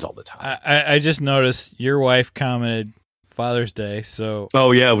 it happens all the time. I just noticed your wife commented Father's Day, so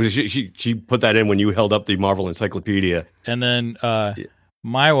she put that in when you held up the Marvel Encyclopedia, and then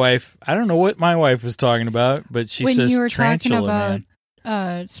my wife, I don't know what my wife was talking about, but she when says you were Tarantula talking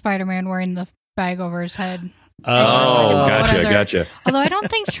about Spider-Man wearing the bag over his head. Oh, gotcha. Although I don't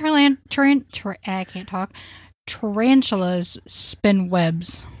think I can't talk. Tarantulas spin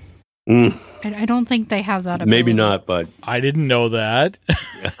webs. I don't think they have that ability. Maybe not, but I didn't know that.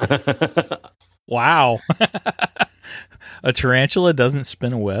 Wow. A tarantula doesn't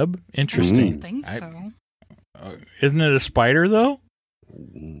spin a web? Interesting. I think so. Isn't it a spider, though?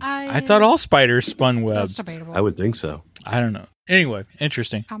 I thought all spiders spun webs. That's debatable. I would think so. I don't know. Anyway,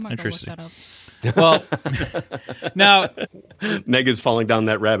 interesting. I'm going to look that up. Well, now Megan's falling down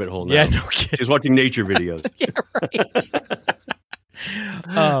that rabbit hole now. Yeah, no kidding. She's watching nature videos. Yeah,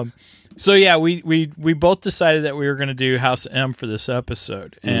 right. So yeah, we both decided that we were going to do House M for this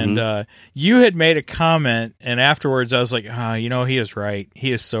episode, and you had made a comment, and afterwards I was like, he is right.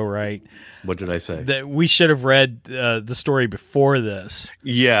 He is so right. What did I say? That we should have read the story before this.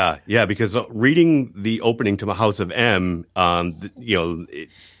 Yeah, because reading the opening to House of M,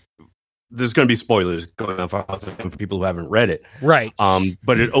 there's going to be spoilers going on for House of M for people who haven't read it. Right.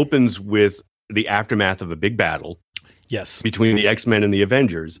 But it opens with the aftermath of a big battle. Yes. Between the X-Men and the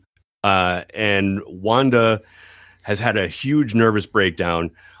Avengers. And Wanda has had a huge nervous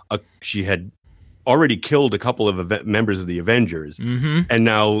breakdown. She had already killed a couple of members of the Avengers. Mm-hmm. And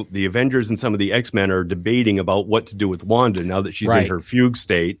now the Avengers and some of the X-Men are debating about what to do with Wanda now that she's in her fugue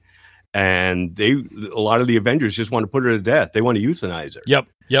state. And a lot of the Avengers just want to put her to death. They want to euthanize her.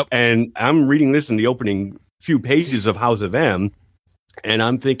 Yep. And I'm reading this in the opening few pages of House of M, and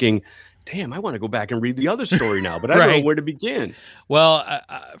I'm thinking, damn, I want to go back and read the other story now, but I don't know where to begin. Well,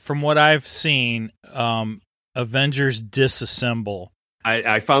 from what I've seen, Avengers Disassemble.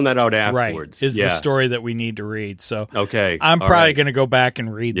 I found that out afterwards. Right, is the story that we need to read. So okay, I'm probably going to go back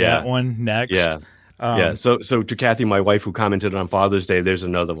and read that one next. Yeah. So to Kathy, my wife, who commented on Father's Day, there's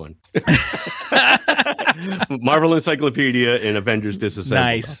another one. Marvel Encyclopedia and Avengers Disassemble.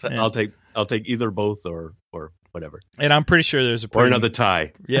 Nice. I'll take either both or whatever. And I'm pretty sure there's or another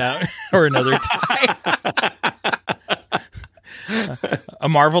tie. Yeah, or another tie. A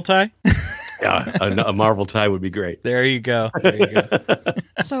Marvel tie. Yeah, a Marvel tie would be great. There you go. There you go.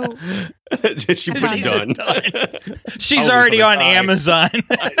 So she's done. She's already on Amazon.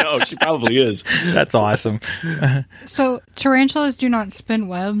 I know, she probably is. That's awesome. So tarantulas do not spin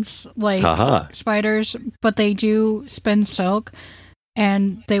webs like spiders, but they do spin silk,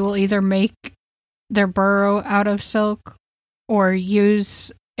 and they will either make their burrow out of silk or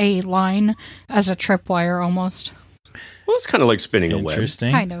use a line as a tripwire almost. Well, it's kind of like spinning a web.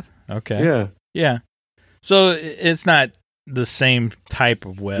 Interesting. Kind of. Okay. Yeah. Yeah. So it's not the same type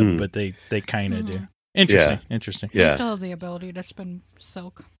of web, but they kind of do. Interesting. Yeah. Interesting. They still have the ability to spin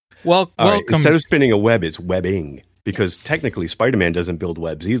silk. Well, welcome. Instead of spinning a web, it's webbing. Because technically, Spider-Man doesn't build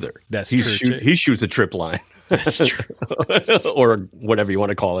webs either. That's true. He shoots a trip line. That's true. Or whatever you want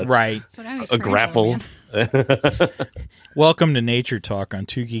to call it. Right. So now he's a grapple. Welcome to Nature Talk on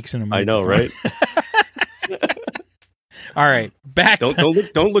Two Geeks and a Microphone. I know, right? All right, back.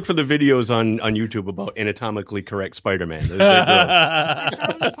 Don't look for the videos on YouTube about anatomically correct Spider-Man.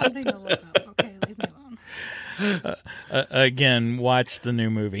 That was something to look up. Okay, leave me alone. Again, watch the new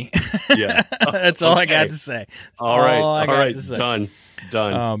movie. Yeah, that's all I got to say. All right,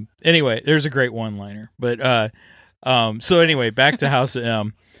 done. Anyway, there's a great one-liner, but so anyway, back to House of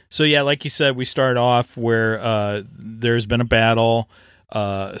M. So yeah, like you said, we start off where there's been a battle.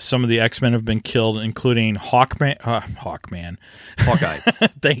 Some of the X-Men have been killed, including Hawkman. Hawkeye.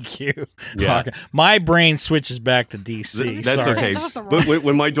 Thank you. Yeah. Hawkeye. My brain switches back to DC. That's Sorry. okay. But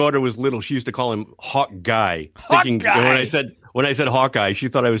when my daughter was little, she used to call him Hawk Guy. Thinking when I said Hawkeye, she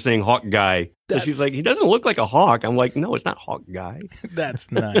thought I was saying Hawk Guy. So she's like, he doesn't look like a hawk. I'm like, no, it's not Hawk Guy. That's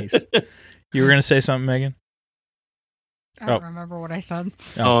nice. You were going to say something, Megan? I don't remember what I said.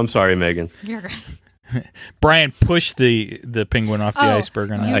 Oh, I'm sorry, Megan. You're good. Brian pushed the penguin off the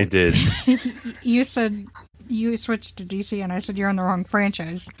iceberg. I did. You said you switched to DC, and I said you're on the wrong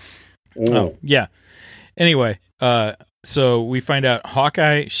franchise. Oh, yeah. Anyway, so we find out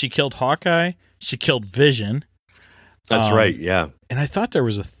Hawkeye, she killed Hawkeye. She killed Vision. That's right, yeah. And I thought there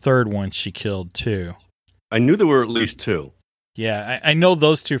was a third one she killed, too. I knew there were at least two. Yeah, I know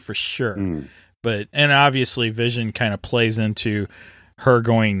those two for sure. And obviously Vision kind of plays into her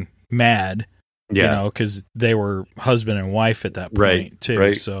going mad. Yeah. You know, because they were husband and wife at that point, too.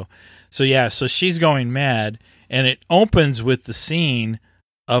 Right. So she's going mad, and it opens with the scene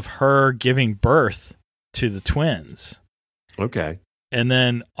of her giving birth to the twins. Okay. And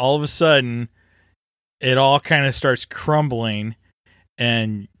then all of a sudden, it all kind of starts crumbling,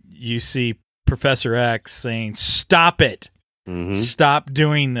 and you see Professor X saying, "Stop it. Stop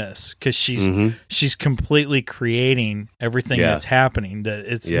doing this," because she's completely creating everything that's happening, that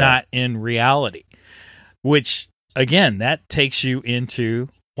it's not in reality, which again, that takes you into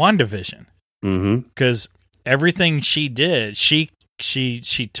WandaVision, because everything she did, she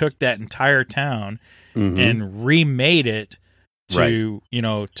took that entire town and remade it to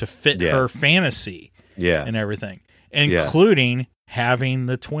to fit her fantasy and everything, including having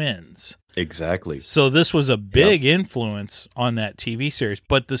the twins. Exactly. So this was a big influence on that TV series,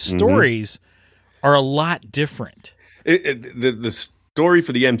 but the stories are a lot different. The story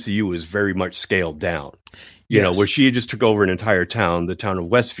for the MCU is very much scaled down. You know, where she just took over an entire town, the town of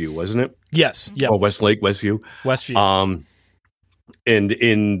Westview, wasn't it? Yes. Yeah. Or Westlake, Westview. And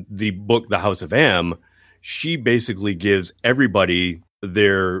in the book, The House of M, she basically gives everybody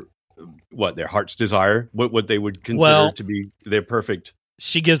their heart's desire, what they would consider to be their perfect.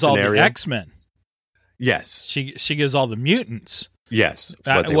 She gives all the X-Men. Yes. She gives all the mutants. Yes.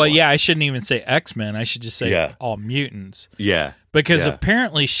 I shouldn't even say X-Men. I should just say all mutants. Yeah. Because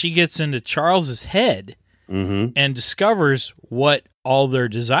apparently she gets into Charles's head and discovers what all their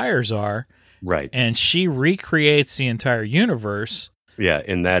desires are. Right. And she recreates the entire universe. Yeah,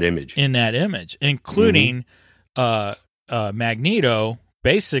 in that image. Including Magneto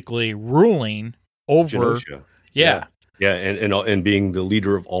basically ruling over. Genosha. Yeah, and being the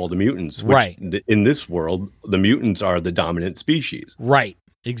leader of all the mutants. Which right. In this world, the mutants are the dominant species. Right.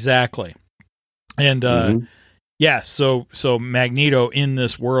 Exactly. And so Magneto in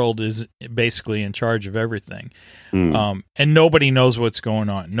this world is basically in charge of everything. And nobody knows what's going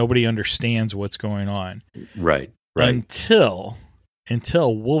on. Nobody understands what's going on. Right. Until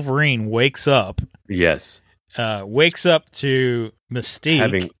Wolverine wakes up. Yes. Wakes up to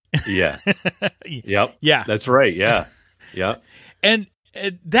Mystique. Yep. Yeah. That's right. Yeah. Yeah. And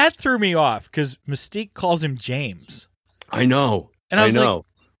that threw me off because Mystique calls him James. I know. And I was like,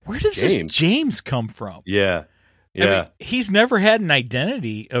 where does this James come from? Yeah. Yeah. I mean, he's never had an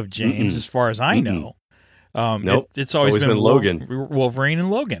identity of James as far as I know. Nope. It's always been Logan. Wolverine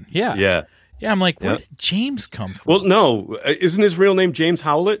and Logan. Yeah. Yeah. Yeah. I'm like, where did James come from? Well, no. Isn't his real name James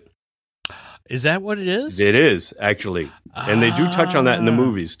Howlett? Is that what it is? It is, actually. And they do touch on that in the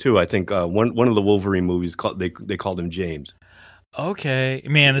movies, too. I think one of the Wolverine movies, they called him James. Okay.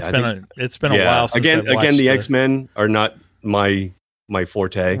 Man, it's been a while since Again, the X-Men are not my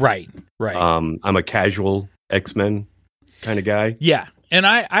forte. Right. I'm a casual X-Men kind of guy. Yeah. And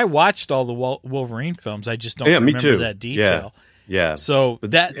I watched all the Wolverine films. I just don't remember that detail. Yeah. So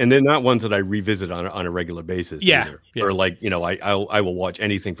and they're not ones that I revisit on a regular basis. Either. Or like, I will watch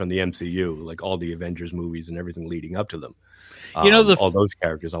anything from the MCU, like all the Avengers movies and everything leading up to them. All those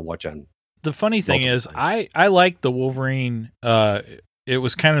characters I'll watch on. The funny thing is, I like the Wolverine. It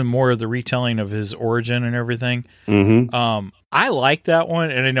was kind of more of the retelling of his origin and everything. Mm-hmm. I like that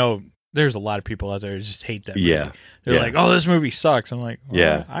one, and I know there's a lot of people out there who just hate that movie. Yeah. They're like, "Oh, this movie sucks." I'm like,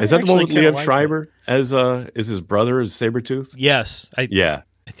 Is that the one with Liev Schreiber as is his brother as Sabretooth? Yes. I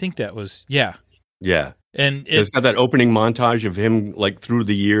think that was Yeah. And it's got that opening montage of him like through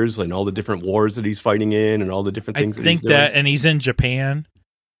the years and all the different wars that he's fighting in and all the different things. I think and he's in Japan.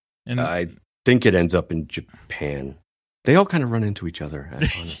 And I think it ends up in Japan. They all kind of run into each other.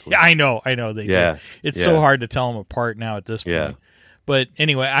 Honestly. I know they do. It's so hard to tell them apart now at this point. Yeah. But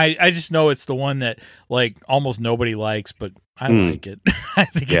anyway, I just know it's the one that like almost nobody likes, but I like it. I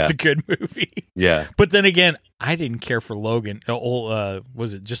think it's a good movie. Yeah. But then again, I didn't care for Logan.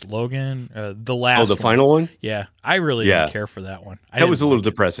 Was it just Logan? The last the final one? Yeah. I really didn't care for that one. That was a little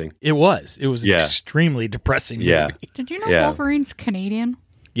depressing. It was. It was an extremely depressing movie. Did you know Wolverine's Canadian?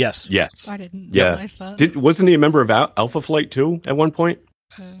 Yes. I didn't realize that. Wasn't he a member of Alpha Flight 2 at one point?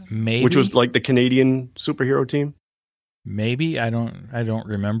 Maybe. Which was like the Canadian superhero team? Maybe. I don't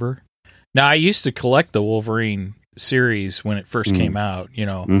remember. Now, I used to collect the Wolverine series when it first came out,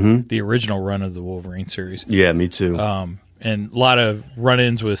 the original run of the Wolverine series. Yeah, me too. And a lot of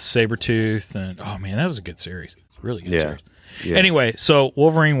run-ins with Sabretooth, and oh man, that was a good series. Really good series. Yeah. Anyway, so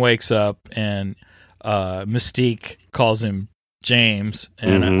Wolverine wakes up and Mystique calls him James,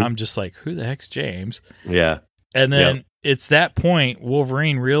 and I'm just like, who the heck's James? Yeah. And then it's that point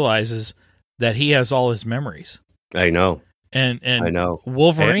Wolverine realizes that he has all his memories. I know. And I know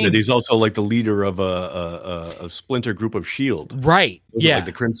Wolverine. And that he's also like the leader of a splinter group of S.H.I.E.L.D. Right. Was it like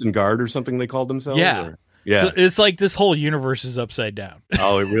the Crimson Guard or something they called themselves? Yeah. Yeah. So it's like this whole universe is upside down.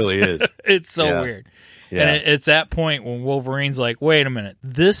 Oh, it really is. It's so weird. Yeah. And it's that point when Wolverine's like, wait a minute,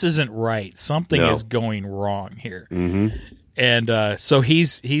 this isn't right. Something is going wrong here. Mm-hmm. And so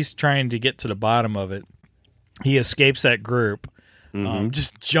he's trying to get to the bottom of it. He escapes that group,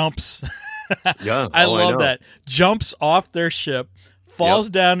 just jumps. Yeah, I love that. Jumps off their ship, falls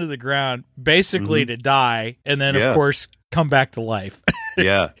down to the ground, basically to die, and then of course come back to life.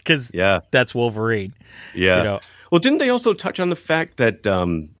 Yeah, because that's Wolverine. Yeah. Well, didn't they also touch on the fact that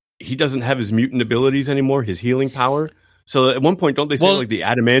he doesn't have his mutant abilities anymore, his healing power? So at one point, don't they say like the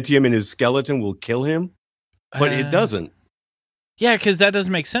adamantium in his skeleton will kill him? But it doesn't. Yeah, because that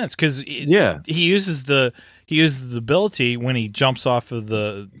doesn't make sense. Because he uses the ability when he jumps off of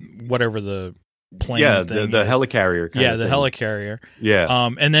the whatever the plane. Yeah, the helicarrier. The helicarrier. Yeah.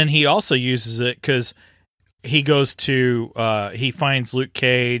 And then he also uses it because he goes to he finds Luke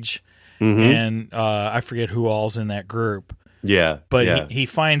Cage and I forget who all's in that group. Yeah, but he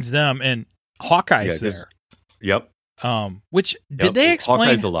finds them and Hawkeye's there. Yep. Which did they explain?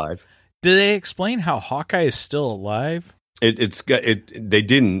 Hawkeye's alive. Did they explain how Hawkeye is still alive? They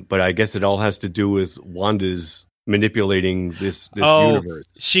didn't, but I guess it all has to do with Wanda's manipulating this universe.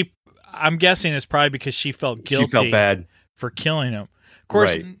 I'm guessing it's probably because she felt guilty. She felt bad for killing him. Of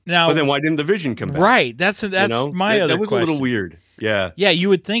course, now. But then why didn't the Vision come back? Right, that's my other question. That was a little weird. Yeah, yeah. You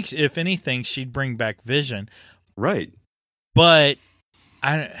would think if anything, she'd bring back Vision. Right, but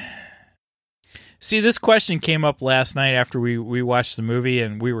see. This question came up last night after we watched the movie,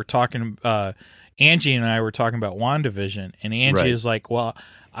 and we were talking. Angie and I were talking about WandaVision, and Angie is like, well,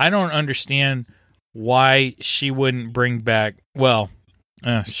 I don't understand why she wouldn't bring back,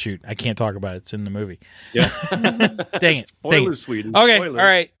 shoot, I can't talk about it. It's in the movie. Yeah. Dang it. Spoilers, Sweden. Okay, spoilers. All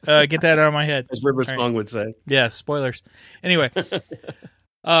right. Get that out of my head. As River Song would say. Yeah, spoilers. Anyway,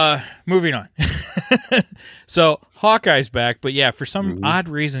 moving on. So, Hawkeye's back, but yeah, for some odd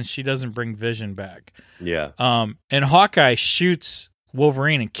reason, she doesn't bring Vision back. Yeah. And Hawkeye shoots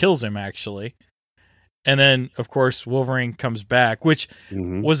Wolverine and kills him, actually. And then, of course, Wolverine comes back, which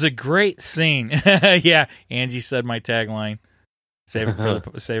was a great scene. Yeah, Angie said my tagline. Save it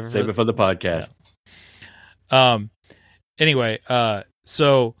for the podcast. Yeah. Anyway,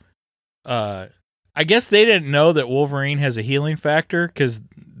 so I guess they didn't know that Wolverine has a healing factor because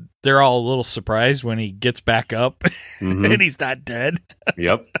they're all a little surprised when he gets back up and he's not dead.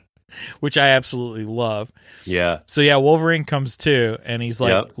 Yep. which I absolutely love. Yeah. So yeah, Wolverine comes too, and he's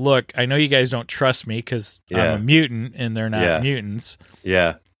like, "Look, I know you guys don't trust me because I'm a mutant and they're not mutants.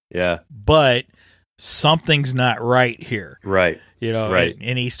 Yeah. Yeah. But something's not right here, right? Right.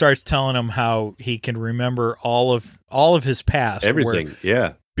 And he starts telling him how he can remember all of his past, everything.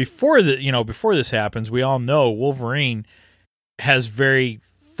 Yeah. Before this happens, we all know Wolverine has very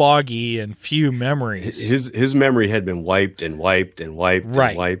foggy and few memories. His memory had been wiped and wiped and wiped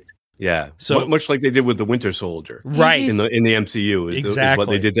and wiped. Yeah, so much like they did with the Winter Soldier, right? In the MCU, is what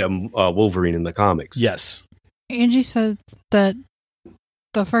they did to Wolverine in the comics. Yes, Angie said that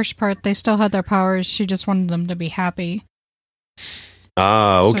the first part they still had their powers. She just wanted them to be happy.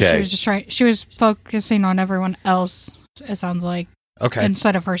 Okay. So she was focusing on everyone else. It sounds like. Okay.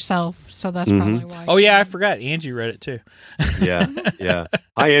 Instead of herself, so that's probably why. Oh yeah, I forgot. Angie read it too. Yeah.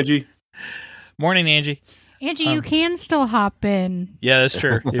 Hi, Angie. Morning, Angie. Angie, you can still hop in. Yeah, that's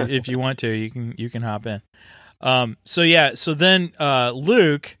true. if you want to, you can hop in. So then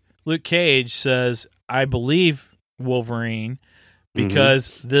Luke Cage says, "I believe Wolverine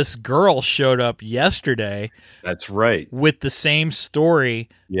because this girl showed up yesterday." That's right. With the same story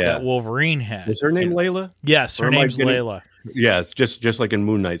that Wolverine had. Is her name Layla? Yes, her name's Layla. Yeah, it's just like in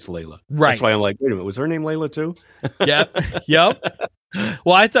Moon Knight's Layla. Right. That's why I'm like, wait a minute, was her name Layla too? Yep.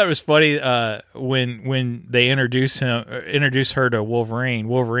 Well, I thought it was funny when they introduce her to Wolverine.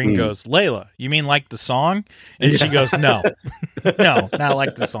 Wolverine goes, "Layla, you mean like the song?" And she goes, "No, no, not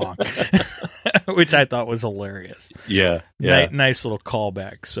like the song," which I thought was hilarious. Yeah. Nice little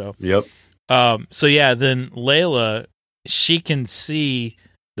callback. So yep. Then Layla, she can see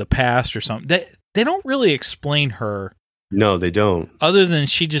the past or something. They don't really explain her. No, they don't. Other than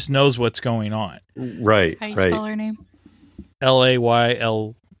she just knows what's going on. Right. How you spell her name?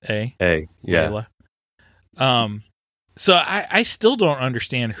 Layla. Yeah. Layla. So I still don't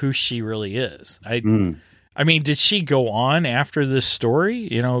understand who she really is. I mean, did she go on after this story?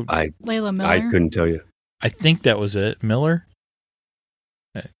 Layla Miller. I couldn't tell you. I think that was it. Miller?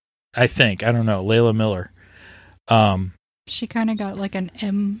 I think. I don't know. Layla Miller. She kind of got like an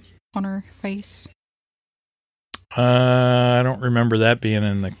M on her face. I don't remember that being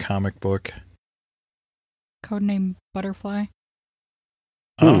in the comic book. Codename Butterfly.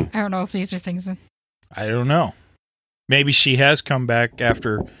 Oh. I don't know if these are things. I don't know. Maybe she has come back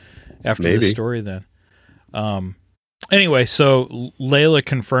after this story then. Anyway, so Layla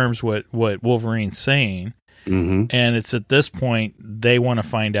confirms what Wolverine's saying. Mm-hmm. And it's at this point they want to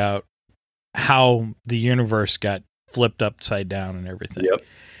find out how the universe got flipped upside down and everything. Yep.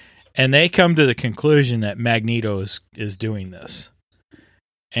 And they come to the conclusion that Magneto is doing this.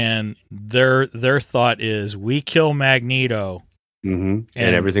 And their thought is, we kill Magneto, and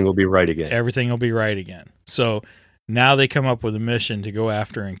everything will be right again. Everything will be right again. So now they come up with a mission to go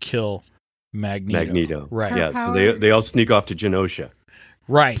after and kill Magneto. Right. So they all sneak off to Genosha.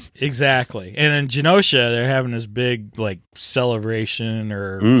 Right, exactly. And in Genosha, they're having this big celebration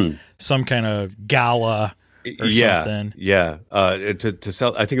or some kind of gala. Something. Yeah. I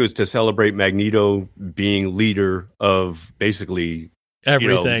think it was to celebrate Magneto being leader of basically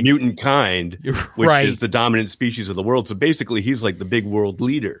everything, mutant kind, which is the dominant species of the world. So basically, he's like the big world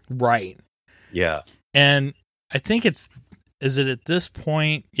leader. Right. Yeah. And I think is it at this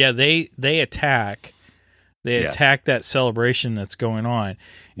point? Yeah, they attack. They attack that celebration that's going on.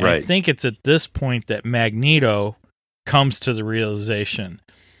 And I think it's at this point that Magneto comes to the realization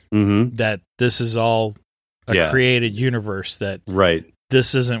that this is all a created universe, that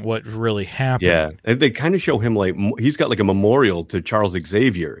this isn't what really happened. Yeah, and they kind of show him like he's got like a memorial to Charles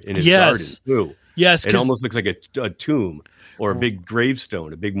Xavier in his garden too. Yes, it almost looks like a tomb or a big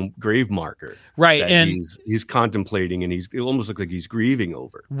gravestone, a big grave marker. Right, and he's contemplating, and it almost looks like he's grieving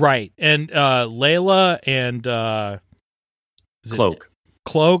over. Right, and Layla and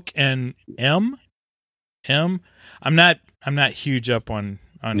Cloak and M. I'm not huge up on.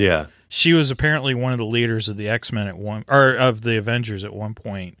 Yeah. She was apparently one of the leaders of the X-Men of the Avengers at one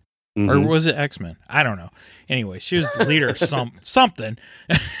point. Or was it X-Men? I don't know. Anyway, she was the leader of something.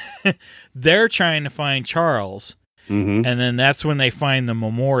 They're trying to find Charles, and then that's when they find the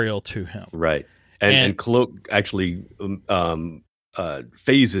memorial to him. Right. And Cloak actually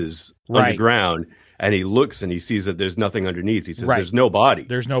phases underground, and he looks and he sees that there's nothing underneath. He says, there's no body.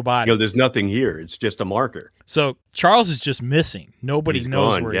 There's no body. There's nothing here. It's just a marker. So Charles is just missing. Nobody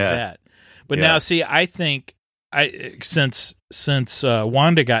knows where he's at. But now, see, I think since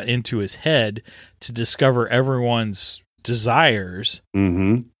Wanda got into his head to discover everyone's desires,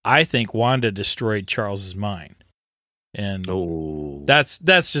 I think Wanda destroyed Charles's mind, and that's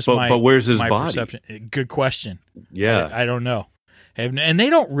just my. But where's his body? Perception. Good question. Yeah, I don't know. And they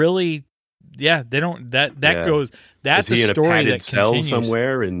don't really. Yeah, they don't. That goes. That's a story that continues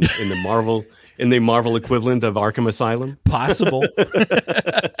somewhere in the Marvel equivalent of Arkham Asylum. Possible,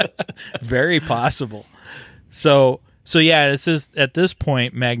 very possible. So yeah, it says at this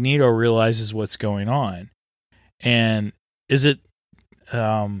point Magneto realizes what's going on, and is it?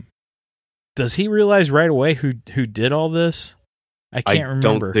 Does he realize right away who did all this? I can't remember.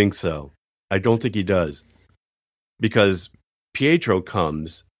 I don't think so. I don't think he does, because Pietro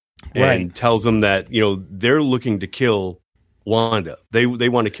comes and tells him that they're looking to kill Wanda. They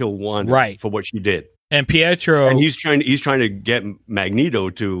want to kill Wanda for what she did. And Pietro, and he's trying to get Magneto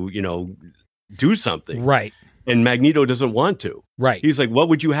to do something. Right. And Magneto doesn't want to. Right. He's like, "What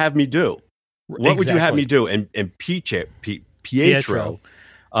would you have me do? What would you have me do?" And Pietro,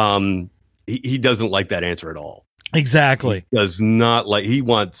 he doesn't like that answer at all. Exactly. He does not like. He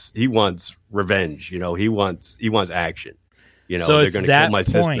wants revenge. He wants action. So they're going to kill my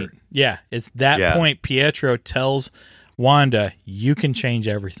sister. Yeah, it's that point. Pietro tells Wanda, "You can change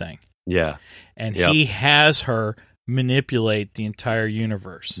everything." Yeah, and he has her manipulate the entire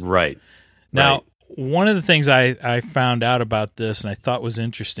universe. Right. Now, one of the things I found out about this, and I thought was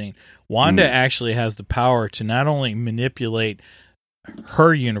interesting, Wanda actually has the power to not only manipulate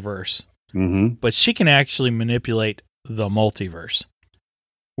her universe, but she can actually manipulate the multiverse,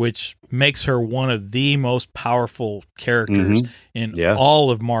 which makes her one of the most powerful characters in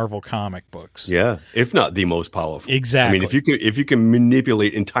all of Marvel comic books. Yeah, if not the most powerful. Exactly. I mean, if you can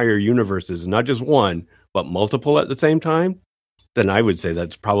manipulate entire universes, not just one, but multiple at the same time, then I would say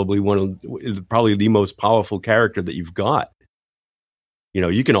that's probably probably the most powerful character that you've got.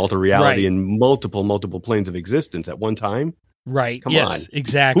 You can alter reality in multiple planes of existence at one time. Right. Come on.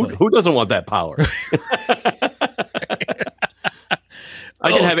 Exactly. Who doesn't want that power?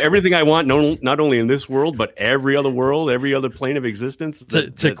 I can have everything I want, not only in this world, but every other world, every other plane of existence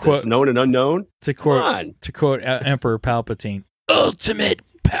that's known and unknown. To quote Emperor Palpatine, ultimate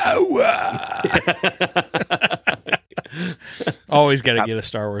power. Always got to get a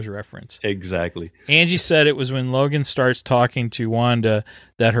Star Wars reference. Exactly. Angie said it was when Logan starts talking to Wanda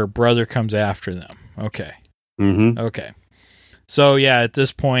that her brother comes after them. Okay. Okay. So yeah, at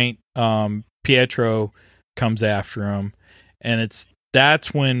this point, Pietro comes after him, and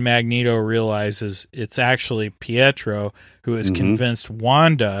that's when Magneto realizes it's actually Pietro who has convinced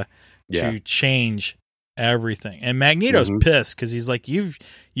Wanda to change everything. And Magneto's pissed because he's like, "You've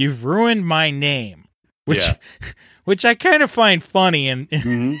ruined my name," which I kind of find funny. And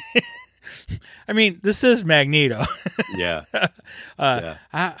I mean, this is Magneto.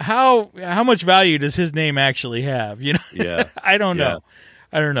 How much value does his name actually have? I don't know.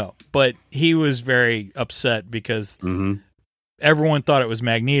 I don't know. But he was very upset because everyone thought it was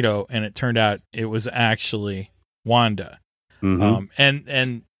Magneto, and it turned out it was actually Wanda.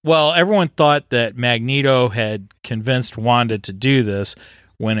 And everyone thought that Magneto had convinced Wanda to do this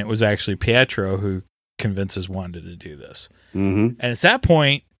when it was actually Pietro who convinces Wanda to do this. And at that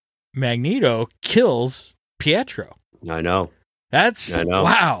point, Magneto kills Pietro. I know.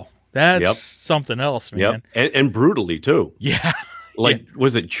 Wow. That's something else, man. And brutally, too. Yeah.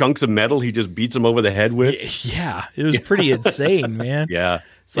 Was it chunks of metal he just beats him over the head with? Yeah. It was pretty insane, man. Yeah.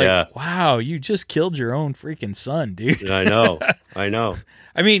 It's like, wow, you just killed your own freaking son, dude. I know. I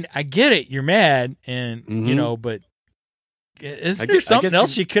mean, I get it. You're mad, and, but is there something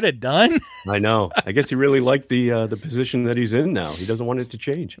else you could have done? I know. I guess he really liked the position that he's in now. He doesn't want it to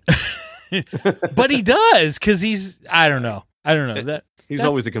change. But he does, because I don't know. He's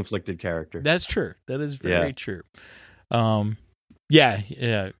always a conflicted character. That's true. That is very true. Angie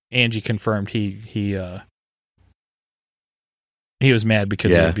confirmed he was mad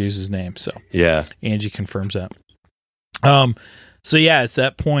because he abused his name. So Angie confirms that. So it's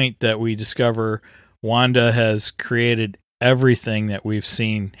that point that we discover Wanda has created everything that we've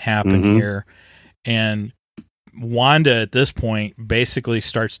seen happen here, and Wanda at this point basically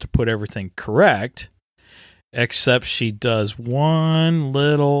starts to put everything correct, except she does one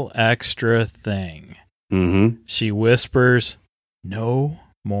little extra thing. She whispers, "No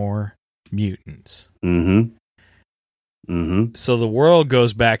more mutants." So the world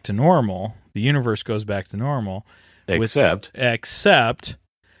goes back to normal. The universe goes back to normal. Except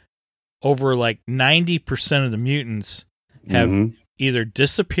over 90% of the mutants have either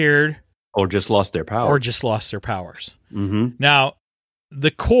disappeared or just lost their powers. Now,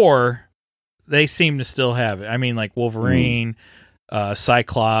 the core, they seem to still have it. I mean, like Wolverine,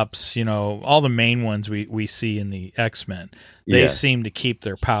 Cyclops, all the main ones we see in the X-Men, they seem to keep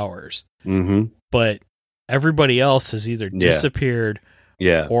their powers. But everybody else has either disappeared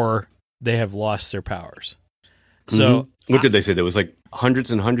or they have lost their powers. So what did they say? There was like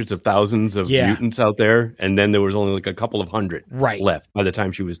hundreds and hundreds of thousands of mutants out there, and then there was only like a couple of hundred left by the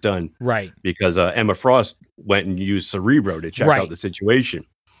time she was done. Right. Because Emma Frost went and used Cerebro to check out the situation.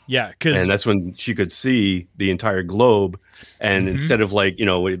 Yeah, and that's when she could see the entire globe, and instead of like, you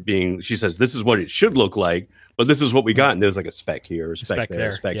know, it being, she says, this is what it should look like, but this is what we got, and there's like a speck here, a speck there,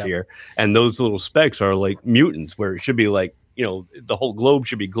 a speck here, and those little specks are like mutants, where it should be like, you know, the whole globe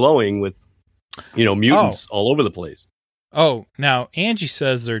should be glowing with, you know, mutants all over the place. Oh, now Angie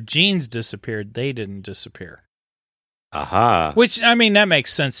says their genes disappeared. They didn't disappear. Aha. Which, I mean, that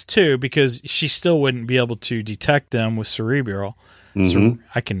makes sense too, because she still wouldn't be able to detect them with Cerebro.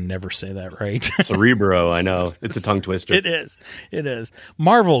 I can never say that right. Cerebro, I know. It's a tongue twister. It is. It is.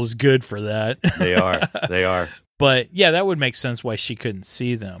 Marvel is good for that. They are. They are. But yeah, that would make sense why she couldn't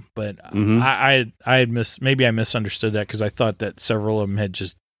see them. But I had maybe I misunderstood that, because I thought that several of them had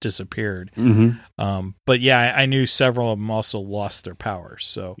just disappeared. But yeah, I knew several of them also lost their powers.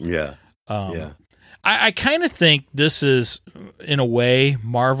 So I kind of think this is, in a way,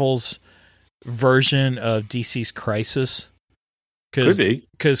 Marvel's version of DC's Crisis. Could be.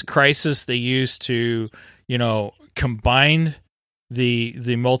 Because Crisis, they used to, you know, combine the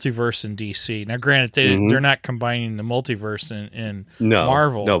multiverse in DC. Now, granted, they're not combining the multiverse in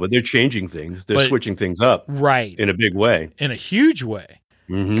Marvel. No, but they're changing things. They're switching things up. Right. In a big way. In a huge way.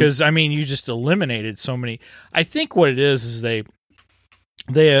 Because, I mean, you just eliminated so many. I think what it is they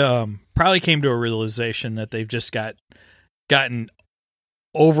probably came to a realization that they've just gotten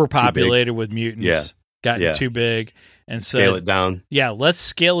overpopulated with mutants. Gotten too big. And so scale it down. Yeah, let's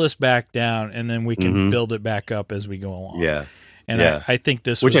scale this back down, and then we can build it back up as we go along. Yeah. And I think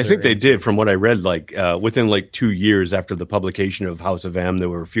this Which was I think they did, from what I read, like within like 2 years after the publication of House of M, there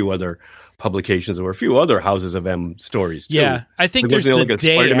were a few other publications. There were a few other Houses of M stories, too. Yeah, I think there's like a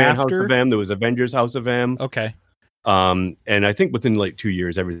day Spider-Man after. House of M. There was Avengers House of M. Okay. And I think within like 2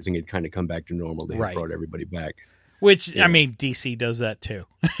 years, everything had kind of come back to normal. They had brought everybody back. Which, I mean, DC does that too.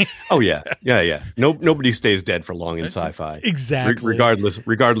 Oh, yeah. Yeah. Nobody stays dead for long in sci-fi. Exactly.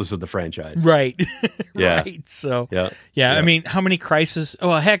 Regardless of the franchise. Right. Yeah. Right. So, yeah. I mean, how many crises?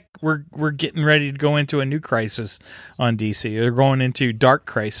 Oh, heck, we're getting ready to go into a new crisis on DC. They're going into Dark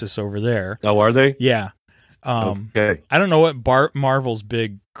Crisis over there. Oh, are they? Yeah. Okay. I don't know what Marvel's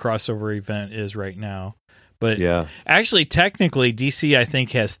big crossover event is right now. But actually, technically, DC, I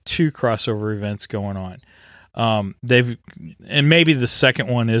think, has 2 crossover events going on. And maybe the second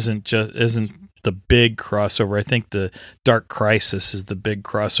one isn't the big crossover. I think the Dark Crisis is the big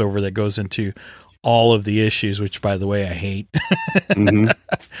crossover that goes into all of the issues, which, by the way, I hate.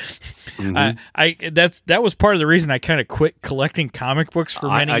 That was part of the reason I kind of quit collecting comic books for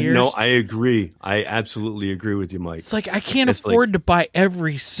many years. No, I agree. I absolutely agree with you, Mike. It's like I can't afford to buy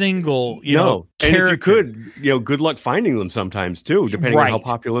every single character. And if you could, good luck finding them sometimes too, depending on how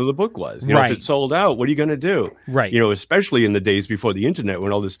popular the book was. You know, if it sold out, what are you going to do? Right. You know, especially in the days before the internet,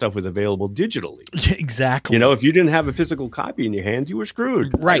 when all this stuff was available digitally. Exactly. You know, if you didn't have a physical copy in your hands, you were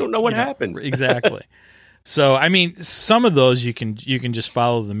screwed. Right. I don't know what happened. Exactly. So, I mean, some of those you can just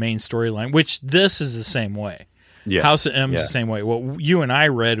follow the main storyline, which this is the same way. Yeah. House of M is the same way. What you and I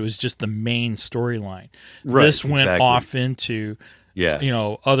read was just the main storyline. Right, this went off into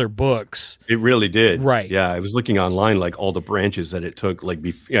other books. It really did. Right. Yeah, I was looking online, like all the branches that it took. Like,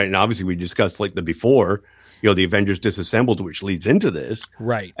 and obviously we discussed like the before. You know, the Avengers Disassembled, which leads into this.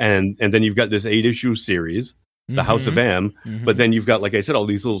 Right. And then you've got this 8-issue series, the House of M. But then you've got, like I said, all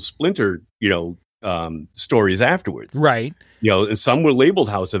these little splinter, stories afterwards. Right. You know, and some were labeled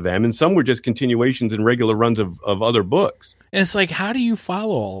House of M, and some were just continuations and regular runs of other books. And it's like, how do you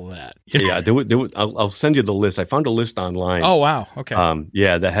follow all of that? Yeah, I'll send you the list. I found a list online. Oh, wow. Okay.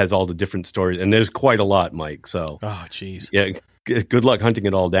 That has all the different stories, and there's quite a lot, Mike. So, oh, geez. Yeah, good luck hunting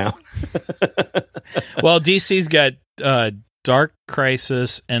it all down. Well, DC's got Dark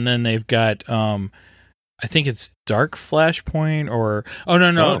Crisis, and then they've got I think it's Dark Flashpoint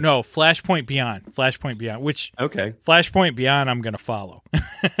no, Flashpoint Beyond, which Flashpoint Beyond I'm going to follow.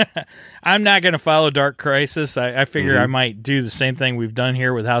 I'm not going to follow Dark Crisis. I figure I might do the same thing we've done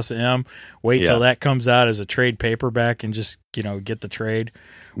here with House of M, wait till that comes out as a trade paperback and just, get the trade,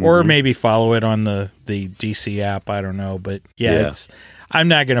 or maybe follow it on the DC app. I don't know, but I'm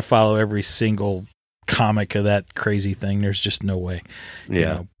not going to follow every single comic of that crazy thing. There's just no way.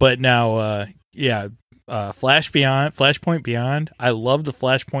 But now, Flashpoint Beyond. I love the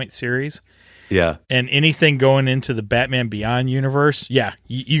Flashpoint series. Yeah. And anything going into the Batman Beyond universe,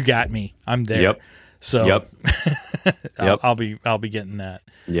 you got me. I'm there. Yep. So I'll be getting that.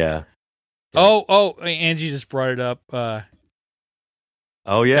 Yeah. Oh, Angie just brought it up.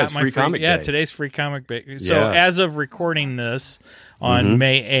 Oh yeah, it's free comic day. Yeah, today's free comic day. So as of recording this on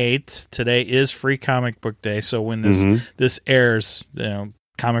May 8th, today is free comic book day. So when this airs,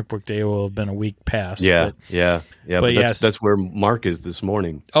 comic book day will have been a week past. But that's where Mark is this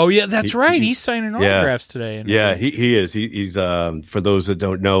morning. Oh yeah, that's right. He's signing autographs today. Yeah, he is. He's for those that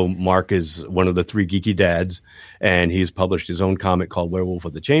don't know, Mark is one of the 3 geeky dads, and he's published his own comic called Werewolf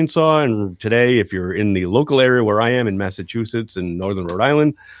with a Chainsaw. And today, if you're in the local area where I am in Massachusetts and northern Rhode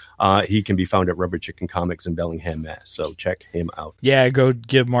Island, he can be found at Rubber Chicken Comics in Bellingham, Mass. So check him out. Yeah, go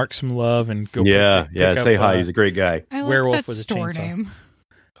give Mark some love and go. Say hi. He's a great guy. I like Werewolf that with a store chainsaw. Name.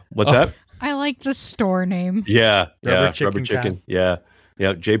 What's that? I like the store name. Rubber Chicken. Yeah.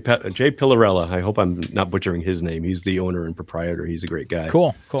 Jay Pillarella. I hope I'm not butchering his name. He's the owner and proprietor. He's a great guy.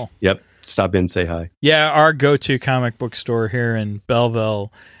 Cool. Yep. Stop in, say hi. Yeah, our go-to comic book store here in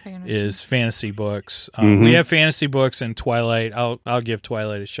Belleville is Fantasy Books. We have Fantasy Books and Twilight. I'll give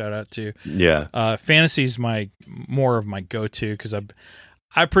Twilight a shout out too. Yeah. Fantasy's more of my go-to because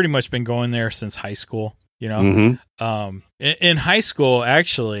I've pretty much been going there since high school. In high school,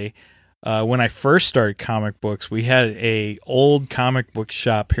 actually, when I first started comic books, we had a old comic book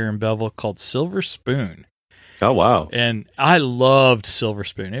shop here in Belleville called Silver Spoon. Oh wow! And I loved Silver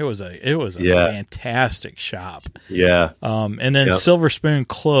Spoon. It was a fantastic shop. Yeah. And then Silver Spoon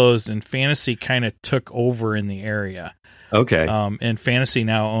closed, and Fantasy kind of took over in the area. Okay. And Fantasy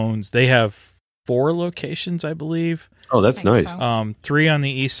now they have 4 locations, I believe. Oh, that's nice. So. 3 on the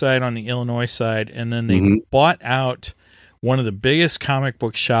east side, on the Illinois side, and then they bought out one of the biggest comic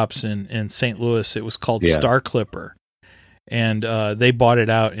book shops in St. Louis. It was called Star Clipper, and they bought it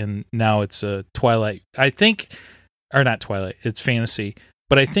out, and now it's a Twilight. I think, or not Twilight. It's Fantasy,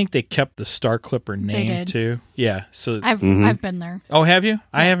 but I think they kept the Star Clipper name too. Yeah, so I've been there. Oh, have you? Yeah.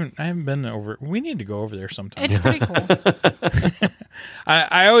 I haven't been over. We need to go over there sometime. It's pretty cool.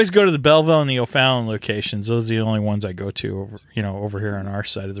 I always go to the Belleville and the O'Fallon locations. Those are the only ones I go to over here on our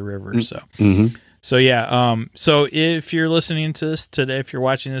side of the river. So. So yeah, so if you're listening to this today, if you're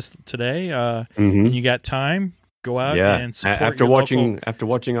watching this today, and you got time, go out and support after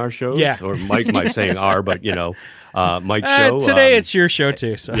watching our shows. Yeah. Or Mike might saying our, but Mike's show. Today it's your show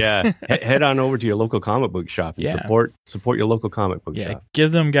too. So. Yeah, head on over to your local comic book shop and support your local comic book shop.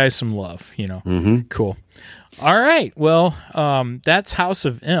 Give them guys some love. Cool. All right. Well, that's House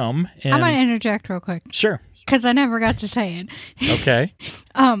of M. And... I'm gonna interject real quick. Sure. Because I never got to say it. Okay.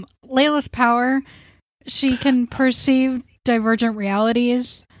 Layla's power, she can perceive divergent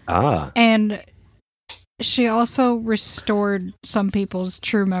realities. And she also restored some people's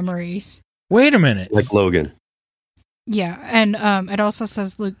true memories. Wait a minute. Like Logan. Yeah, and it also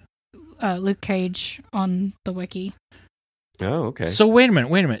says Luke Cage on the wiki. Oh, okay. So wait a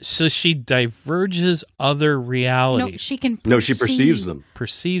minute. So she diverges other realities. No, she can. She perceives them.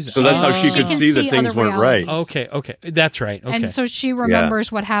 Perceives them. So that's how she could see that things weren't right. Okay, that's right. Okay. And so she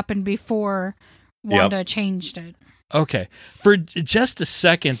remembers what happened before Wanda changed it. Okay. For just a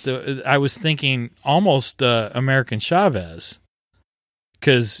second, I was thinking almost American Chavez,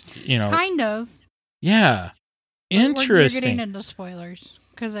 because kind of. Yeah. Interesting. You're getting into spoilers.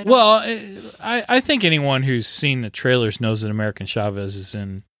 I think anyone who's seen the trailers knows that American Chavez is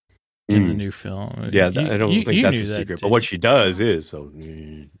in the new film. Yeah, I don't think that's a secret. But what she does is so.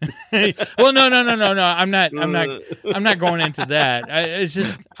 Well, no. I'm not going into that. It's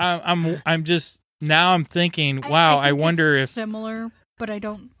just I'm just now I'm thinking. Wow, I wonder if similar, but I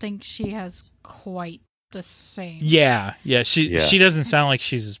don't think she has quite the same. Yeah. She doesn't sound like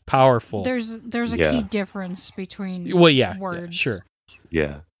she's as powerful. There's a key difference between words. Yeah, sure.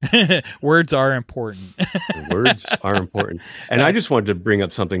 Yeah. Words are important. Words are important. And I just wanted to bring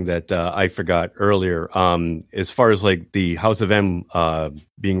up something that I forgot earlier. As far as like the House of M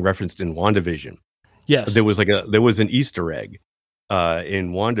being referenced in WandaVision. Yes. There was an Easter egg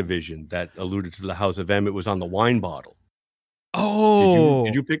in WandaVision that alluded to the House of M. It was on the wine bottle. Oh.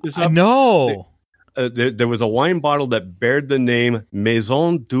 Did you pick this up? No. There was a wine bottle that bared the name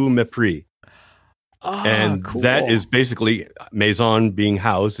Maison du Mépris. And cool. That is basically Maison being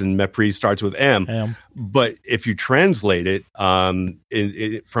house, and Mépris starts with M. But if you translate it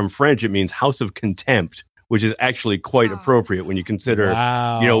from French, it means house of contempt, which is actually quite appropriate when you consider,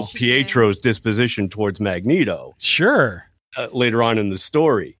 Pietro's disposition towards Magneto. Sure. Later on in the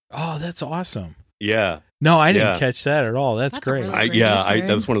story. Oh, that's awesome. Yeah. No, I didn't catch that at all. That's great. Really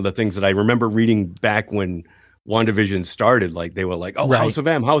that's one of the things that I remember reading back when WandaVision started. Like they were like, "Oh, right. House of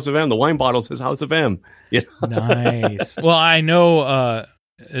M. The wine bottle says House of M." Nice. Well, I know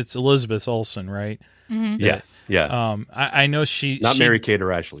it's Elizabeth Olsen, right? Mm-hmm. Yeah. I know she not Mary-Kate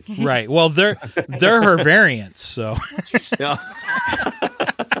or Ashley. Right. Well, they're her variants. So.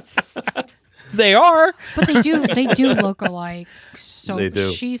 They are, but they do look alike. So they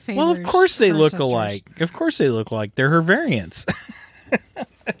do. She favors. Well, of course they look sisters. alike. Of course they look alike. They're her variants.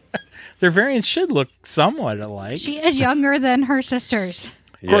 Their variants should look somewhat alike. She is younger than her sisters.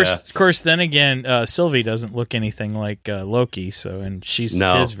 Of course. Then again, Sylvie doesn't look anything like Loki. and she's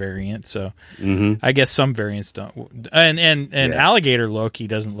his variant. So I guess some variants don't. And alligator Loki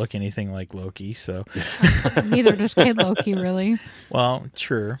doesn't look anything like Loki. So neither does Kid Loki, really. Well,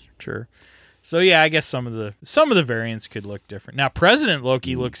 true. So yeah, I guess some of the variants could look different. Now, President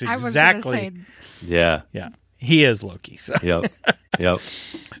Loki looks exactly. I was gonna say, yeah, he is Loki. So yep.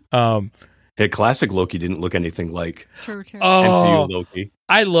 Classic Loki didn't look anything like MCU Loki.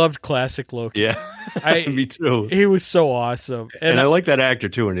 I loved classic Loki. Yeah, me too. He was so awesome, and I like that actor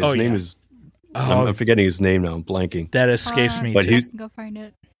too. And his name is I'm forgetting his name now. I'm blanking. That escapes me. But I can go find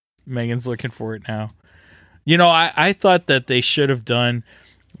it. Megan's looking for it now. I thought that they should have done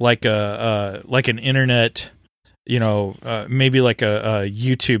like an internet, maybe like a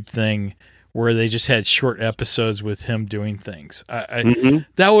YouTube thing where they just had short episodes with him doing things. That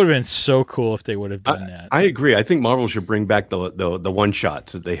would have been so cool if they would have done that. I agree. I think Marvel should bring back the one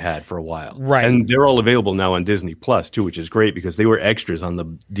shots that they had for a while. Right. And they're all available now on Disney Plus too, which is great because they were extras on the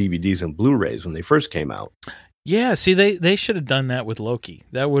DVDs and Blu-rays when they first came out. Yeah, see, they should have done that with Loki.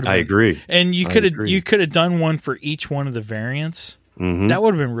 That would. I agree. And you could have done one for each one of the variants. That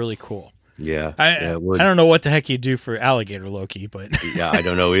would have been really cool. Yeah, I don't know what the heck you do for alligator Loki, but yeah, I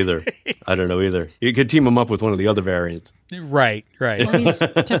don't know either. You could team him up with one of the other variants. Right. Well, he's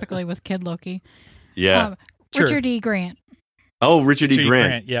typically with Kid Loki. Yeah, Richard E. Grant. Oh, Richard E.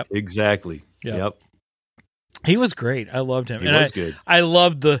 Grant. Yep, exactly. Yep. He was great. I loved him. He was good. I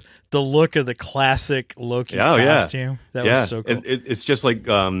loved the look of the classic Loki costume. That was so cool. It's just like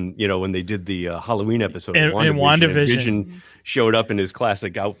when they did the Halloween episode in WandaVision. Vision showed up in his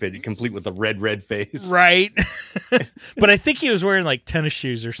classic outfit, complete with a red face. Right. But I think he was wearing like tennis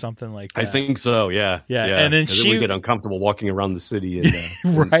shoes or something like that. I think so. Yeah. And then she would get uncomfortable walking around the city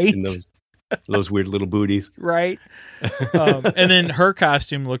right. in those weird little booties. Right. And then her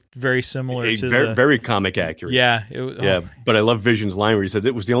costume looked very similar to very comic accurate. Yeah. But I love Vision's line where he said,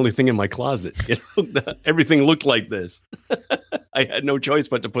 "It was the only thing in my closet. Everything looked like this. I had no choice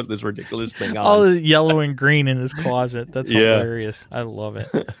but to put this ridiculous thing on." All the yellow and green in his closet. That's hilarious. I love it.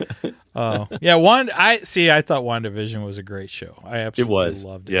 I thought WandaVision was a great show. I absolutely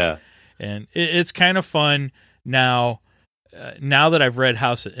loved it. Yeah. And it's kind of fun now that I've read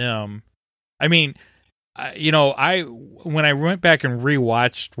House of M. I mean, when I went back and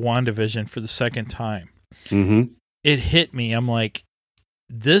rewatched WandaVision for the second time, it hit me. I'm like,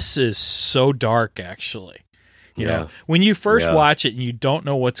 this is so dark, actually. You know, when you first watch it and you don't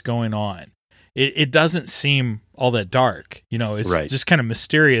know what's going on, it doesn't seem all that dark. It's just kind of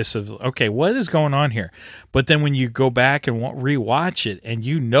mysterious of, okay, what is going on here? But then when you go back and rewatch it and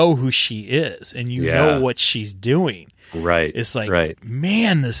you know who she is and you know what she's doing, right? It's like,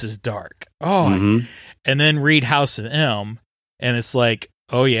 man, this is dark. Oh, and then read House of M, and it's like,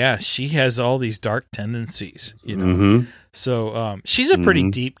 oh yeah, she has all these dark tendencies. So she's a pretty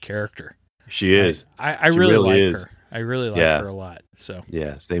deep character. She is. I really like her. I really like her a lot. So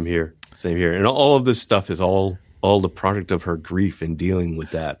yeah, same here. And all of this stuff is all the product of her grief and dealing with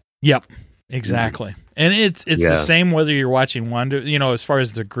that. Yep, exactly. And it's the same whether you're watching Wanda. As far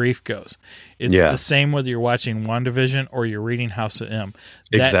as the grief goes, it's the same whether you're watching WandaVision or you're reading House of M.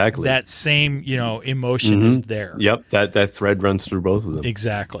 Exactly. That same emotion is there. Yep. That thread runs through both of them.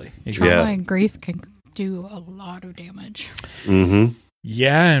 Exactly. Trauma and grief can do a lot of damage.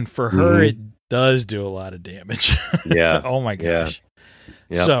 Yeah, and for her, it does do a lot of damage. Yeah. Oh my gosh.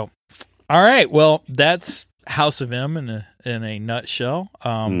 Yeah. So, all right. Well, that's House of M in a nutshell.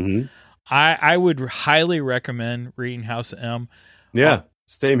 I would highly recommend reading House of M. Yeah.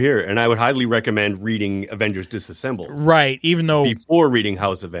 Same here, and I would highly recommend reading Avengers Disassembled. Right, even though before reading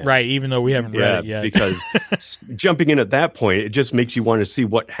House of M. Right, even though we haven't read it yet, because jumping in at that point, it just makes you want to see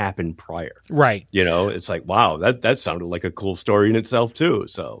what happened prior. Right, it's like, wow, that sounded like a cool story in itself too.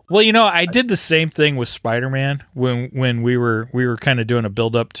 So, well, I did the same thing with Spider-Man when we were kind of doing a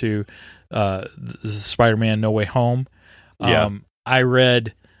build up to Spider-Man No Way Home. I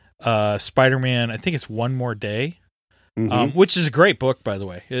read Spider-Man. I think it's One More Day. Which is a great book, by the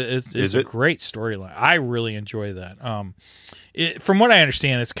way. It's a great storyline. I really enjoy that. From what I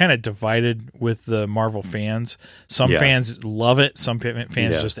understand, it's kind of divided with the Marvel fans. Some fans love it. Some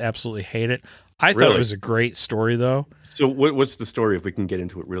fans just absolutely hate it. I thought it was a great story, though. So what's the story, if we can get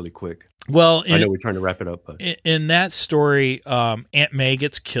into it really quick? Well, I know we're trying to wrap it up. But. In that story, Aunt May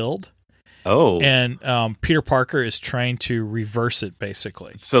gets killed. Oh. And Peter Parker is trying to reverse it,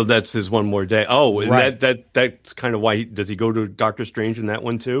 basically. So that's his One More Day. Oh, right. That's kind of why does he go to Doctor Strange in that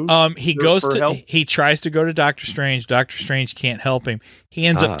one too? He tries to go to Doctor Strange. Doctor Strange can't help him. He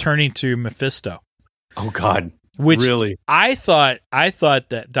ends up turning to Mephisto. Oh God. Which really? I thought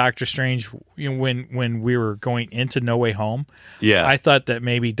that Doctor Strange, when we were going into No Way Home, I thought that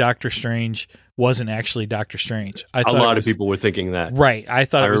maybe Doctor Strange wasn't actually Doctor Strange. A lot of people were thinking that. Right. I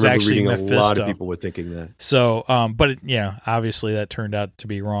thought it was actually Mephisto. A lot of people were thinking that. So, but obviously that turned out to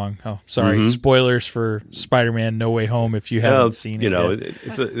be wrong. Oh, sorry. Spoilers for Spider-Man No Way Home if you haven't seen it.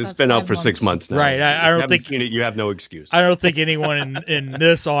 It's been out for 6 months now. Right. I don't think seen it. You have no excuse. I don't think anyone in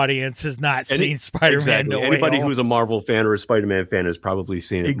this audience has not seen Spider-Man No Way Home. Anybody who's a Marvel fan or a Spider-Man fan has probably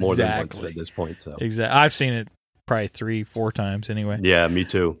seen it more than once at this point. So exactly, I've seen it probably 3-4 times anyway. Yeah, me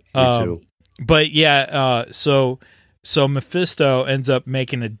too. Me too. But so Mephisto ends up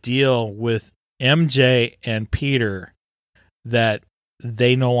making a deal with MJ and Peter that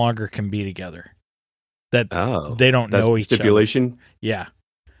they no longer can be together. That they don't know each stipulation? Other.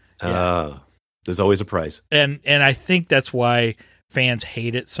 Yeah. There's always a price. And I think that's why fans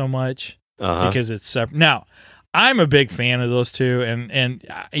hate it so much because it's separate. Now, I'm a big fan of those two, and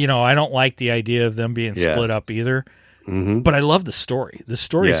I don't like the idea of them being split up either. Mm-hmm. But I love the story. The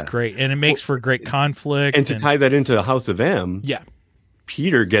story is great, and it makes for great conflict. And to tie that into House of M,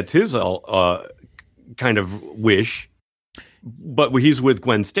 Peter gets his kind of wish, but he's with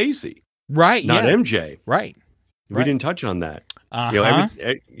Gwen Stacy, right? Not MJ, right? We didn't touch on that.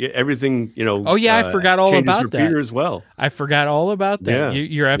 Everything. Oh yeah, I forgot all about that. Peter as well. I forgot all about that. Yeah.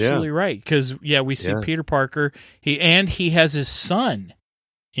 You're absolutely right because we see Peter Parker. He has his son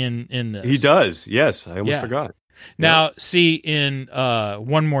in this. He does. Yes, I almost forgot. Now, see, in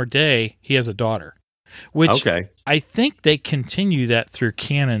One More Day, he has a daughter, which I think they continue that through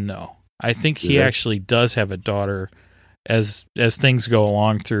canon, though. I think he actually does have a daughter as things go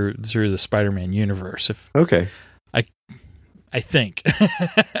along through the Spider-Man universe. I think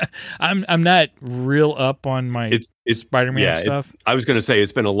I'm not real up on my Spider-Man stuff. I was going to say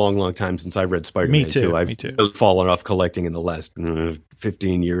it's been a long, long time since I read Spider-Man. Me too. I've fallen off collecting in the last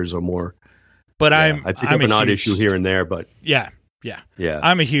 15 years or more. But I pick up an odd issue here and there, but yeah.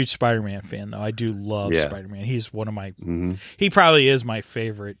 I'm a huge Spider-Man fan, though. I do love Spider-Man. He's one of my. He probably is my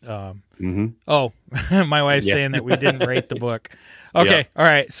favorite. Oh, my wife's saying that we didn't rate the book. Okay, all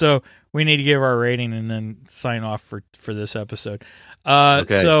right. So we need to give our rating and then sign off for this episode.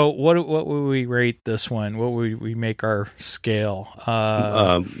 So what would we rate this one? What would we make our scale?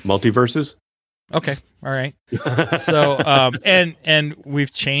 Multiverses. Okay. All right. So, and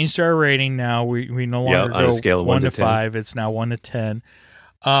we've changed our rating now. We no longer go on a scale of 1 to 5. It's now 1 to 10.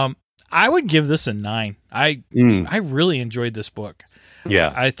 I would give this a 9. I really enjoyed this book.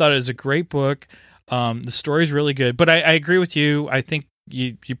 Yeah. I thought it was a great book. The story's really good, but I agree with you. I think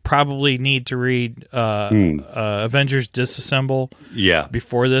you probably need to read Avengers Disassemble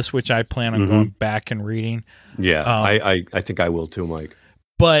before this, which I plan on going back and reading. Yeah. I think I will too, Mike.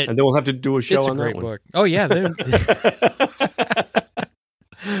 But and then we'll have to do a show on that one. It's a great book. Oh yeah.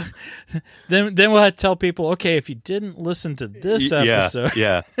 Then we'll have to tell people, okay, if you didn't listen to this episode,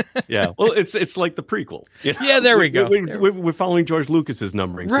 yeah. Well, it's like the prequel. Yeah, there we go. We're following George Lucas's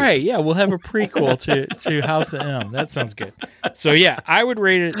numbering, right? System. Yeah, we'll have a prequel to House of M. That sounds good. So yeah, I would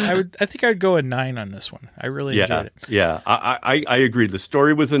rate it. I think I'd go a 9 on this one. I really enjoyed it. Yeah, I agree. The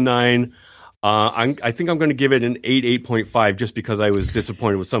story was a 9. I think I'm going to give it an 8.5 just because I was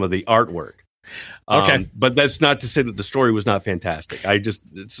disappointed with some of the artwork. Okay, but that's not to say that the story was not fantastic.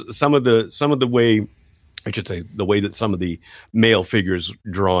 Some of the way, I should say, the way that some of the male figures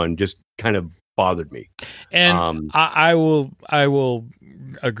drawn just kind of bothered me. And I will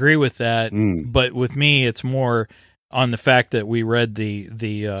agree with that. But with me, it's more on the fact that we read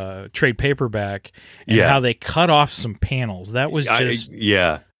the trade paperback and how they cut off some panels. That was just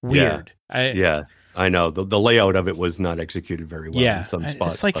weird. I know the layout of it was not executed very well in some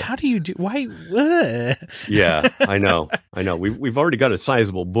spots. It's like, how do you do? Why? Yeah, I know. We've already got a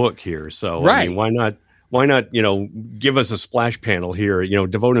sizable book here, so right. I mean, why not? Give us a splash panel here.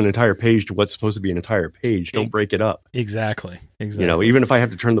 Devote an entire page to what's supposed to be an entire page. Don't break it up. Exactly. Even if I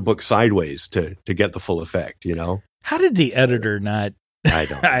have to turn the book sideways to get the full effect. How did the editor not? I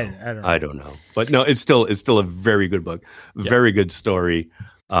don't know. I don't know. But no, it's still a very good book. Very good story.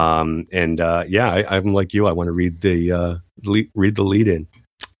 I'm like you. I want to read the lead in.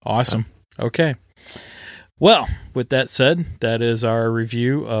 Awesome. Okay. Well, with that said, that is our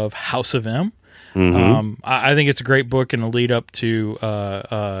review of House of M. I think it's a great book and a lead up to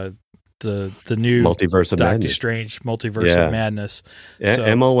the new Multiverse of Doctor Madness. Strange Multiverse of Madness.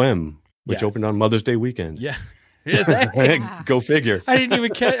 MOM. which opened on Mother's Day weekend. Yeah. Go figure. I didn't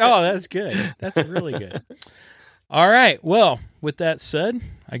even catch. Oh, that's good. That's really good. All right. Well, with that said,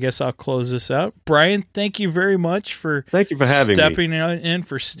 I guess I'll close this out. Brian, thank you very much for having stepping in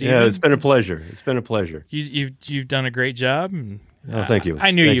for Steven. Yeah, it's been a pleasure. You've done a great job. And, thank you.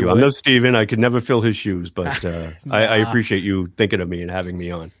 I knew you would. I'm no Steven. I could never fill his shoes, but I appreciate you thinking of me and having me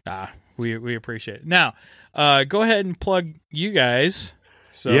on. We appreciate it. Now, go ahead and plug you guys.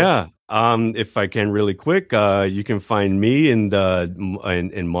 So. Yeah. If I can really quick, you can find me and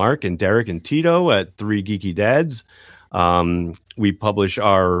Mark and Derek and Tito at 3 Geeky Dads. We publish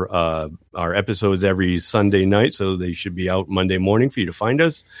our episodes every Sunday night, so they should be out Monday morning for you to find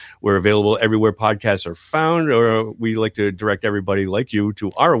us. We're available everywhere podcasts are found, or we like to direct everybody like you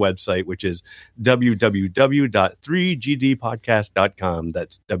to our website, which is www.3gdpodcast.com.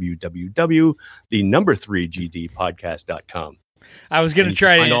 That's www.3gdpodcast.com. I was going to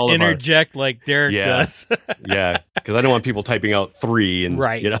try to interject like Derek does. Yeah, because I don't want people typing out 3 and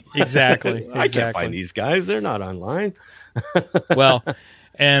right. Exactly. I can't find these guys; they're not online. Well,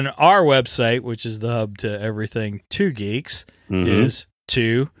 and our website, which is the hub to everything 2 Geeks, is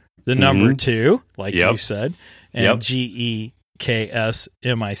 2 the number 2, like you said, and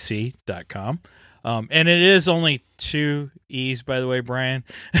GEKSMIC.com. And it is only 2 E's, by the way, Brian.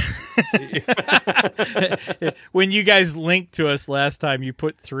 When you guys linked to us last time, you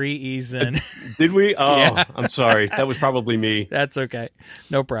put 3 E's in. Did we? Oh, yeah. I'm sorry. That was probably me. That's okay.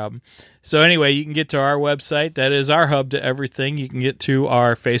 No problem. So anyway, you can get to our website. That is our hub to everything. You can get to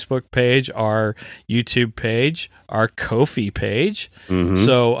our Facebook page, our YouTube page, our Ko-fi page.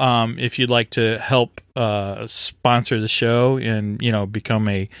 So if you'd like to help sponsor the show and, become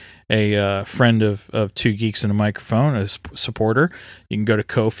a friend of 2 Geeks and a Microphone, a supporter, you can go to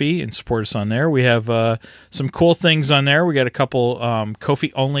Ko-fi and support us on there. We have some cool things on there. We got a couple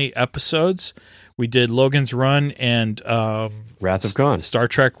Ko-fi only episodes. We did Logan's Run and Wrath of Khan, Star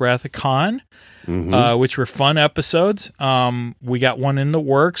Trek Wrath of Khan, which were fun episodes. We got one in the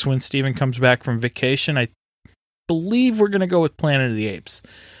works when Steven comes back from vacation. I believe we're going to go with Planet of the Apes.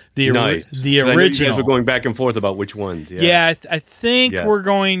 The original. You guys were going back and forth about which ones. Yeah, I think we're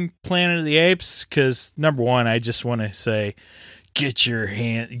going Planet of the Apes because, number one, I just want to say, get your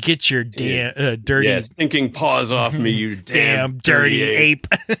dirty stinking paws off me, you damn dirty ape.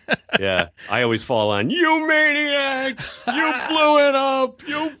 Yeah, I always fall on you maniacs. You blew it up.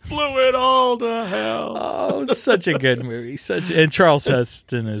 You blew it all to hell. Oh, such a good movie. And Charles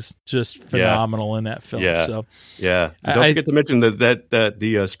Heston is just phenomenal in that film. Yeah. So don't forget to mention that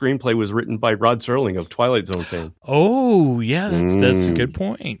the screenplay was written by Rod Serling of Twilight Zone fame. Oh yeah, that's a good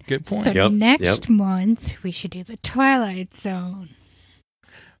point. Good point. So next month we should do the Twilight Zone.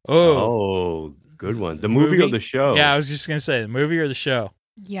 Oh, good one. The movie or the show? Yeah, I was just going to say the movie or the show.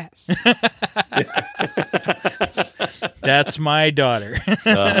 Yes. That's my daughter.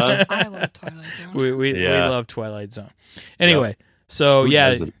 I love Twilight Zone. We love Twilight Zone. Anyway, so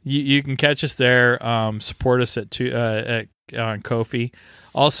you can catch us there. Support us on Ko-fi.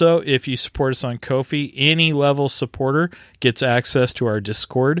 Also, if you support us on Ko-fi, any level supporter gets access to our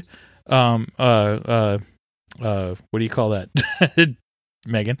Discord. What do you call that?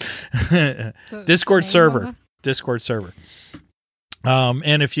 Megan, Discord server.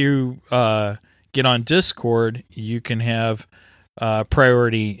 And if you get on Discord, you can have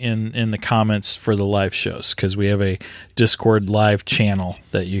priority in the comments for the live shows because we have a Discord live channel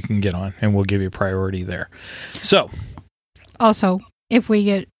that you can get on, and we'll give you priority there. So, also, if we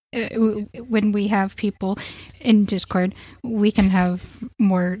get when we have people in Discord, we can have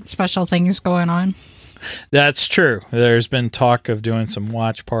more special things going on. That's true. There's been talk of doing some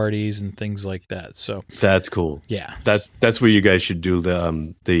watch parties and things like that. So that's cool. Yeah, that's where you guys should do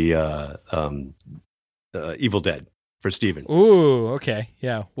the Evil Dead for Steven. Ooh, okay,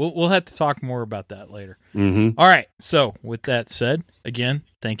 yeah. We'll have to talk more about that later. All right. So with that said, again,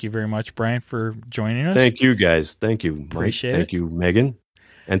 thank you very much, Brian, for joining us. Thank you, guys. Thank you, Appreciate it. Thank you, Megan,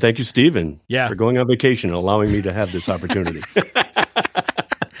 and thank you, Steven, for going on vacation and allowing me to have this opportunity.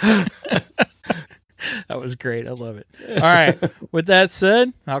 That was great. I love it. All right. With that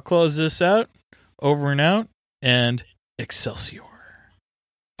said, I'll close this out. Over and out. And Excelsior.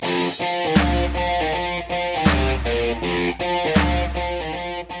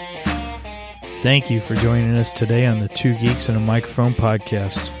 Thank you for joining us today on the 2 Geeks and a Microphone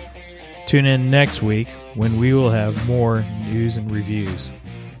podcast. Tune in next week when we will have more news and reviews.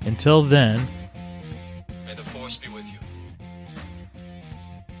 Until then,